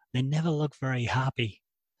 They never look very happy.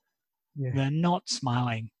 Yeah. They're not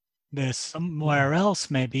smiling. They're somewhere else.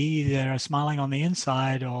 Maybe they're smiling on the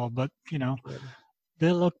inside, but you know, they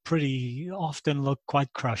often look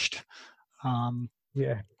quite crushed.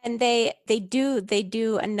 Yeah. And they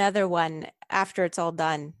do another one after it's all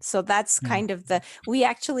done. So that's kind of we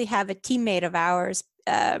actually have a teammate of ours,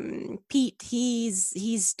 Pete.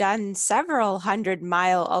 He's done several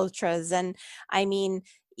 100-mile ultras, and I mean,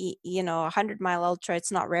 you know, 100-mile ultra,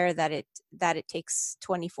 it's not rare that it takes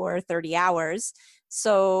 24 or 30 hours.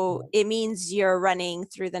 So it means you're running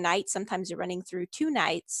through the night. Sometimes you're running through 2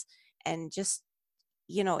 nights, and just,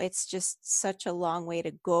 you know, it's just such a long way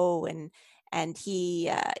to go. And he,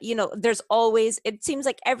 you know, there's always, it seems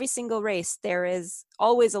like every single race, there is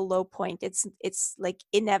always a low point. It's like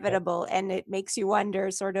inevitable. And it makes you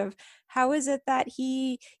wonder sort of, how is it that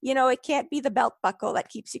he, you know, it can't be the belt buckle that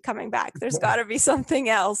keeps you coming back. There's got to be something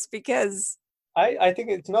else, because I think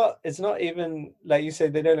it's not even, like you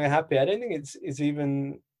said, they don't know happy. I don't think it's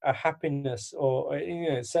even a happiness, or, you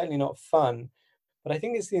know, it's certainly not fun, but I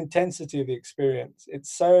think it's the intensity of the experience.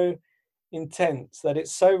 It's so intense that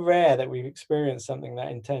it's so rare that we've experienced something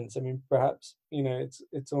that intense. I mean, perhaps, you know,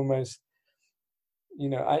 it's almost, you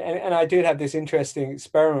know, I did have this interesting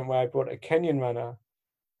experiment where I brought a Kenyan runner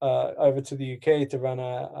over to the UK to run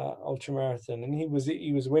a ultra marathon, and he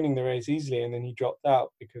was winning the race easily, and then he dropped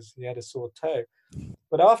out because he had a sore toe.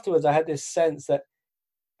 But afterwards, I had this sense that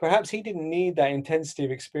perhaps he didn't need that intensity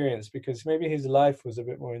of experience, because maybe his life was a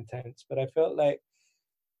bit more intense. But I felt like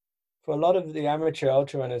for a lot of the amateur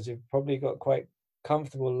ultra runners who've probably got quite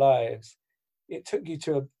comfortable lives, it took you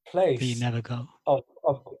to a That you place never go. of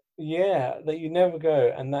yeah, that you never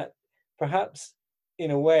go, and that perhaps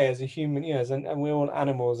in a way as a human, you know, and we're all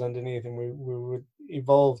animals underneath, and we would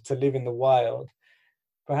evolve to live in the wild.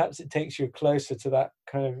 Perhaps it takes you closer to that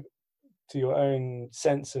kind of, to your own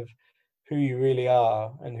sense of who you really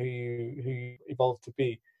are and who you evolved to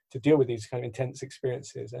be, to deal with these kind of intense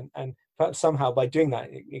experiences, and perhaps somehow by doing that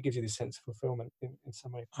it gives you this sense of fulfillment in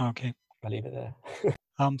some way. Okay. I'll leave it there.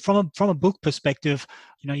 From a book perspective,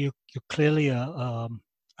 you know, you're clearly an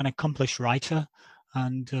accomplished writer,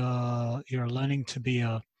 and you're learning to be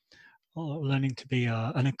an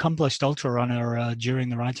accomplished ultra runner during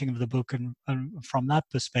the writing of the book, and from that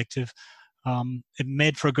perspective, it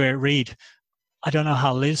made for a great read. I don't know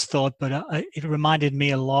how Liz thought, but it reminded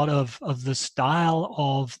me a lot of the style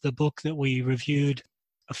of the book that we reviewed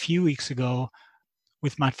a few weeks ago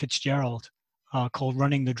with Matt Fitzgerald, called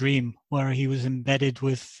Running the Dream, where he was embedded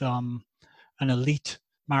with an elite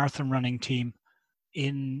marathon running team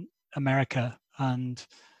in America, and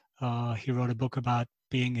he wrote a book about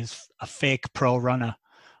being a fake pro runner,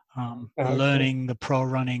 learning the pro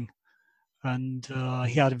running, and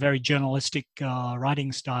he had a very journalistic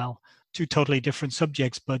writing style. Two totally different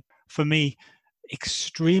subjects, but for me,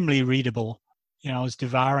 extremely readable. You know, I was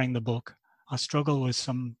devouring the book. I struggle with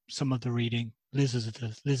some of the reading. Liz is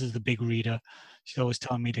the big reader. She's always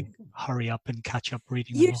telling me to hurry up and catch up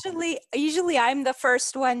reading the book. Usually I'm the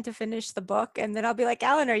first one to finish the book, and then I'll be like,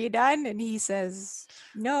 Alan, are you done? And he says,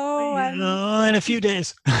 no, in a few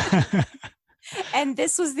days. And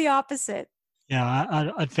this was the opposite.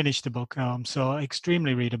 Yeah, I'd finished the book. So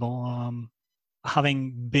extremely readable.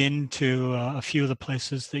 Having been to a few of the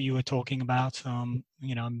places that you were talking about,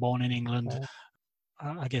 you know, I'm born in England.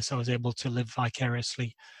 I guess I was able to live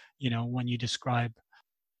vicariously, you know, when you describe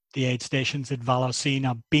the aid stations at Vallorcine.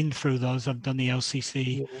 I've been through those. I've done the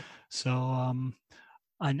LCC. So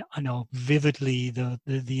I know vividly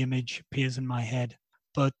the image appears in my head.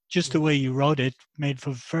 But just the way you wrote it made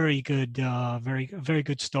for very good, very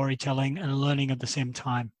good storytelling and learning at the same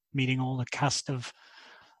time. Meeting all the cast of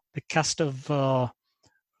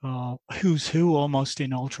who's who almost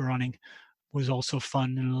in ultra running was also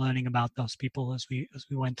fun, and learning about those people as we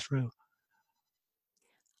went through.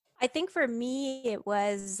 I think for me it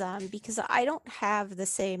was because I don't have the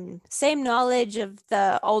same knowledge of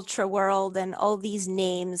the ultra world and all these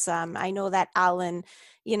names. I know that Alan,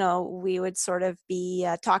 you know, we would sort of be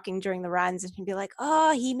talking during the runs, and he'd be like,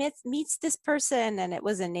 "Oh, he meets this person," and it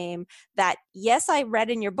was a name that, yes, I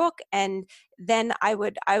read in your book, and then I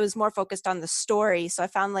was more focused on the story, so I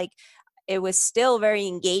found like it was still very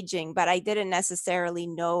engaging, but I didn't necessarily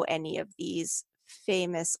know any of these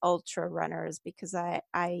famous ultra runners because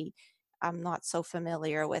I'm not so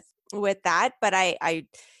familiar with that. But I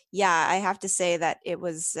yeah, I have to say that it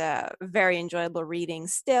was very enjoyable reading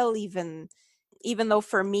still, even though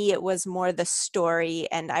for me it was more the story,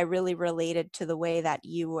 and I really related to the way that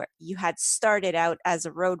you had started out as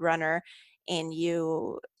a road runner, and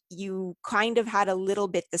you kind of had a little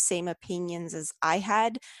bit the same opinions as I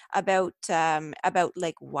had about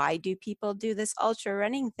like, why do people do this ultra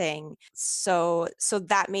running thing? So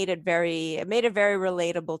that made it very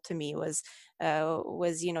relatable to me. Was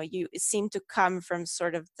you know, you seemed to come from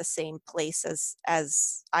sort of the same place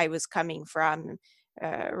as I was coming from,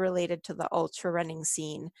 related to the ultra running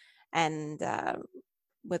scene, and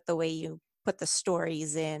with the way you put the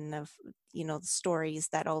stories in of, you know, the stories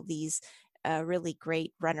that all these really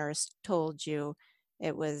great runners told you.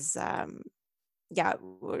 It was yeah,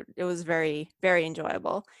 it was very, very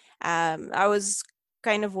enjoyable. I was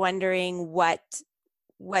kind of wondering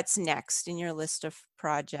what's next in your list of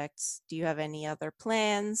projects. Do you have any other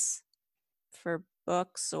plans for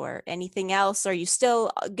books or anything else? Are you still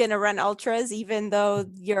gonna run ultras even though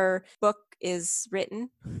your book is written?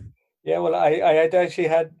 Yeah, well, I had actually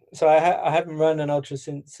had, so I haven't run an ultra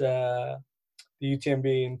since the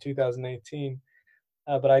UTMB in 2018,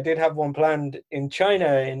 but I did have one planned in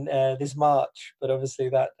China in this March, but obviously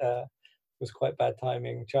that was quite bad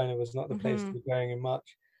timing. China was not the place to be going in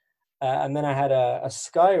March. And then I had a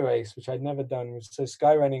sky race, which I'd never done. So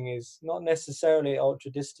sky running is not necessarily ultra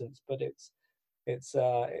distance, but it's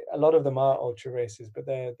a lot of them are ultra races, but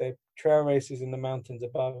they're trail races in the mountains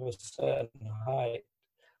above a certain height.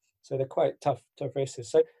 So they're quite tough races.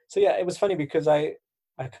 So yeah, it was funny because I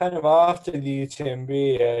kind of, after the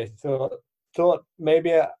UTMB, I thought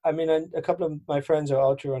maybe I mean, a couple of my friends are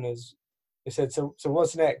ultra runners. They said, so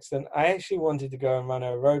what's next? And I actually wanted to go and run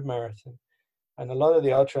a road marathon. And a lot of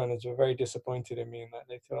the ultra runners were very disappointed in me in that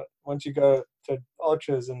they thought, once you go to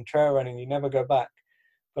ultras and trail running, you never go back.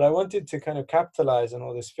 But I wanted to kind of capitalize on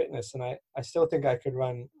all this fitness, and I still think I could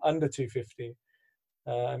run under 250.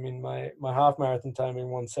 I mean, my half marathon time in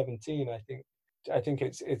 117, I think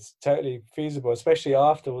it's totally feasible, especially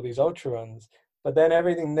after all these ultra runs. But then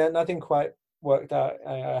nothing quite worked out.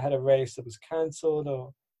 I had a race that was cancelled,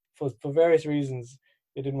 or for various reasons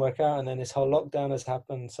it didn't work out, and then this whole lockdown has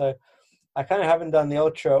happened. So I kind of haven't done the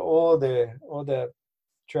ultra or the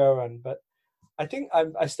trail run, but I think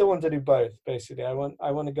I still want to do both. Basically, I want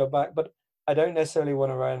to go back, but I don't necessarily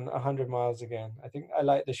want to run 100 miles again. I think I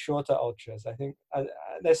like the shorter ultras. I think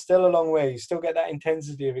there's still a long way. You still get that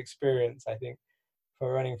intensity of experience, I think,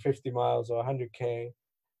 for running 50 miles or 100K,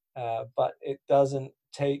 but it doesn't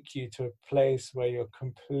take you to a place where you're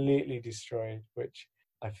completely destroyed, which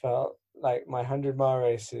I felt like my 100-mile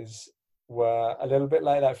races were a little bit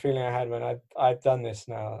like that feeling I had when I've done this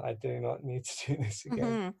now. I do not need to do this again.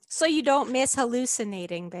 Mm-hmm. So you don't miss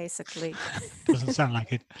hallucinating, basically. Doesn't sound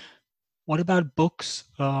like it. What about books?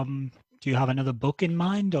 Do you have another book in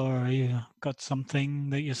mind, or you got something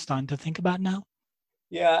that you're starting to think about now?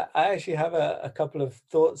 Yeah, I actually have a couple of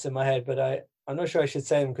thoughts in my head, but I'm not sure I should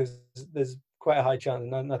say them because there's quite a high chance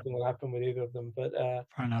nothing will happen with either of them. But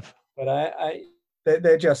Fair enough. But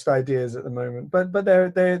they're just ideas at the moment. But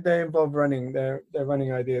they involve running. They're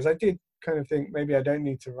running ideas. I did kind of think maybe I don't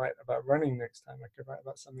need to write about running next time. I could write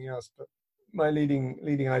about something else. But my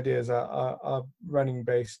leading ideas are running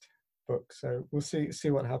based books. So we'll see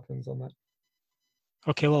what happens on that.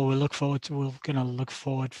 Okay, well, we're gonna look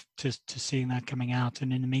forward to seeing that coming out,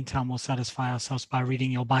 and in the meantime, we'll satisfy ourselves by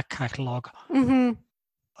reading your back catalogue.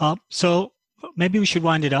 Mm-hmm. So maybe we should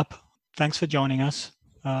wind it up. Thanks for joining us,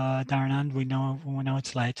 Adharanand. We know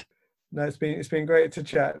it's late. No, it's been great to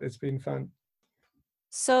chat. It's been fun.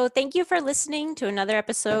 So thank you for listening to another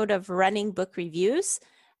episode of Running Book Reviews.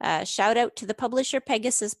 Shout out to the publisher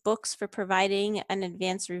Pegasus Books for providing an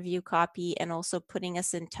advanced review copy and also putting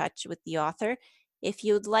us in touch with the author. If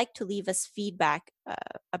you'd like to leave us feedback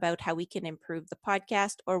about how we can improve the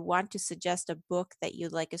podcast or want to suggest a book that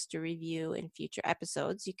you'd like us to review in future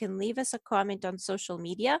episodes, you can leave us a comment on social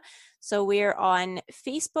media. So we're on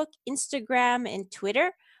Facebook, Instagram, and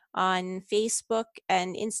Twitter. On Facebook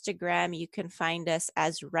and Instagram, you can find us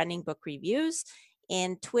as Running Book Reviews.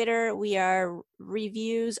 And Twitter, we are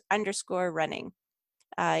reviews_running.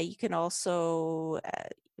 You can also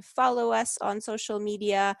follow us on social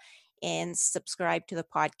media and subscribe to the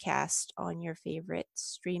podcast on your favorite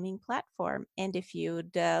streaming platform. And if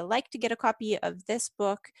you'd like to get a copy of this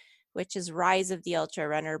book, which is Rise of the Ultra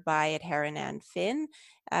Runner by Adharanand Finn,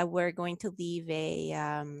 we're going to leave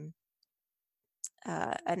an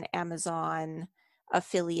Amazon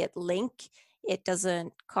affiliate link. It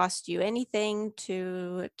doesn't cost you anything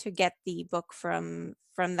to get the book from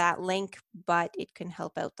that link, but it can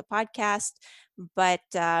help out the podcast. But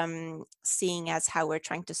seeing as how we're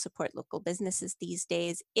trying to support local businesses these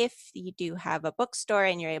days, if you do have a bookstore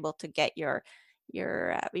and you're able to get your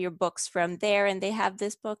books from there and they have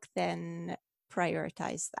this book, then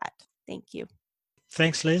prioritize that. Thank you.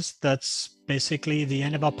 Thanks, Liz. That's basically the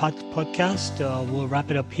end of our podcast. We'll wrap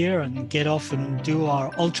it up here and get off and do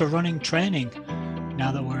our ultra running training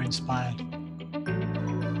now that we're inspired.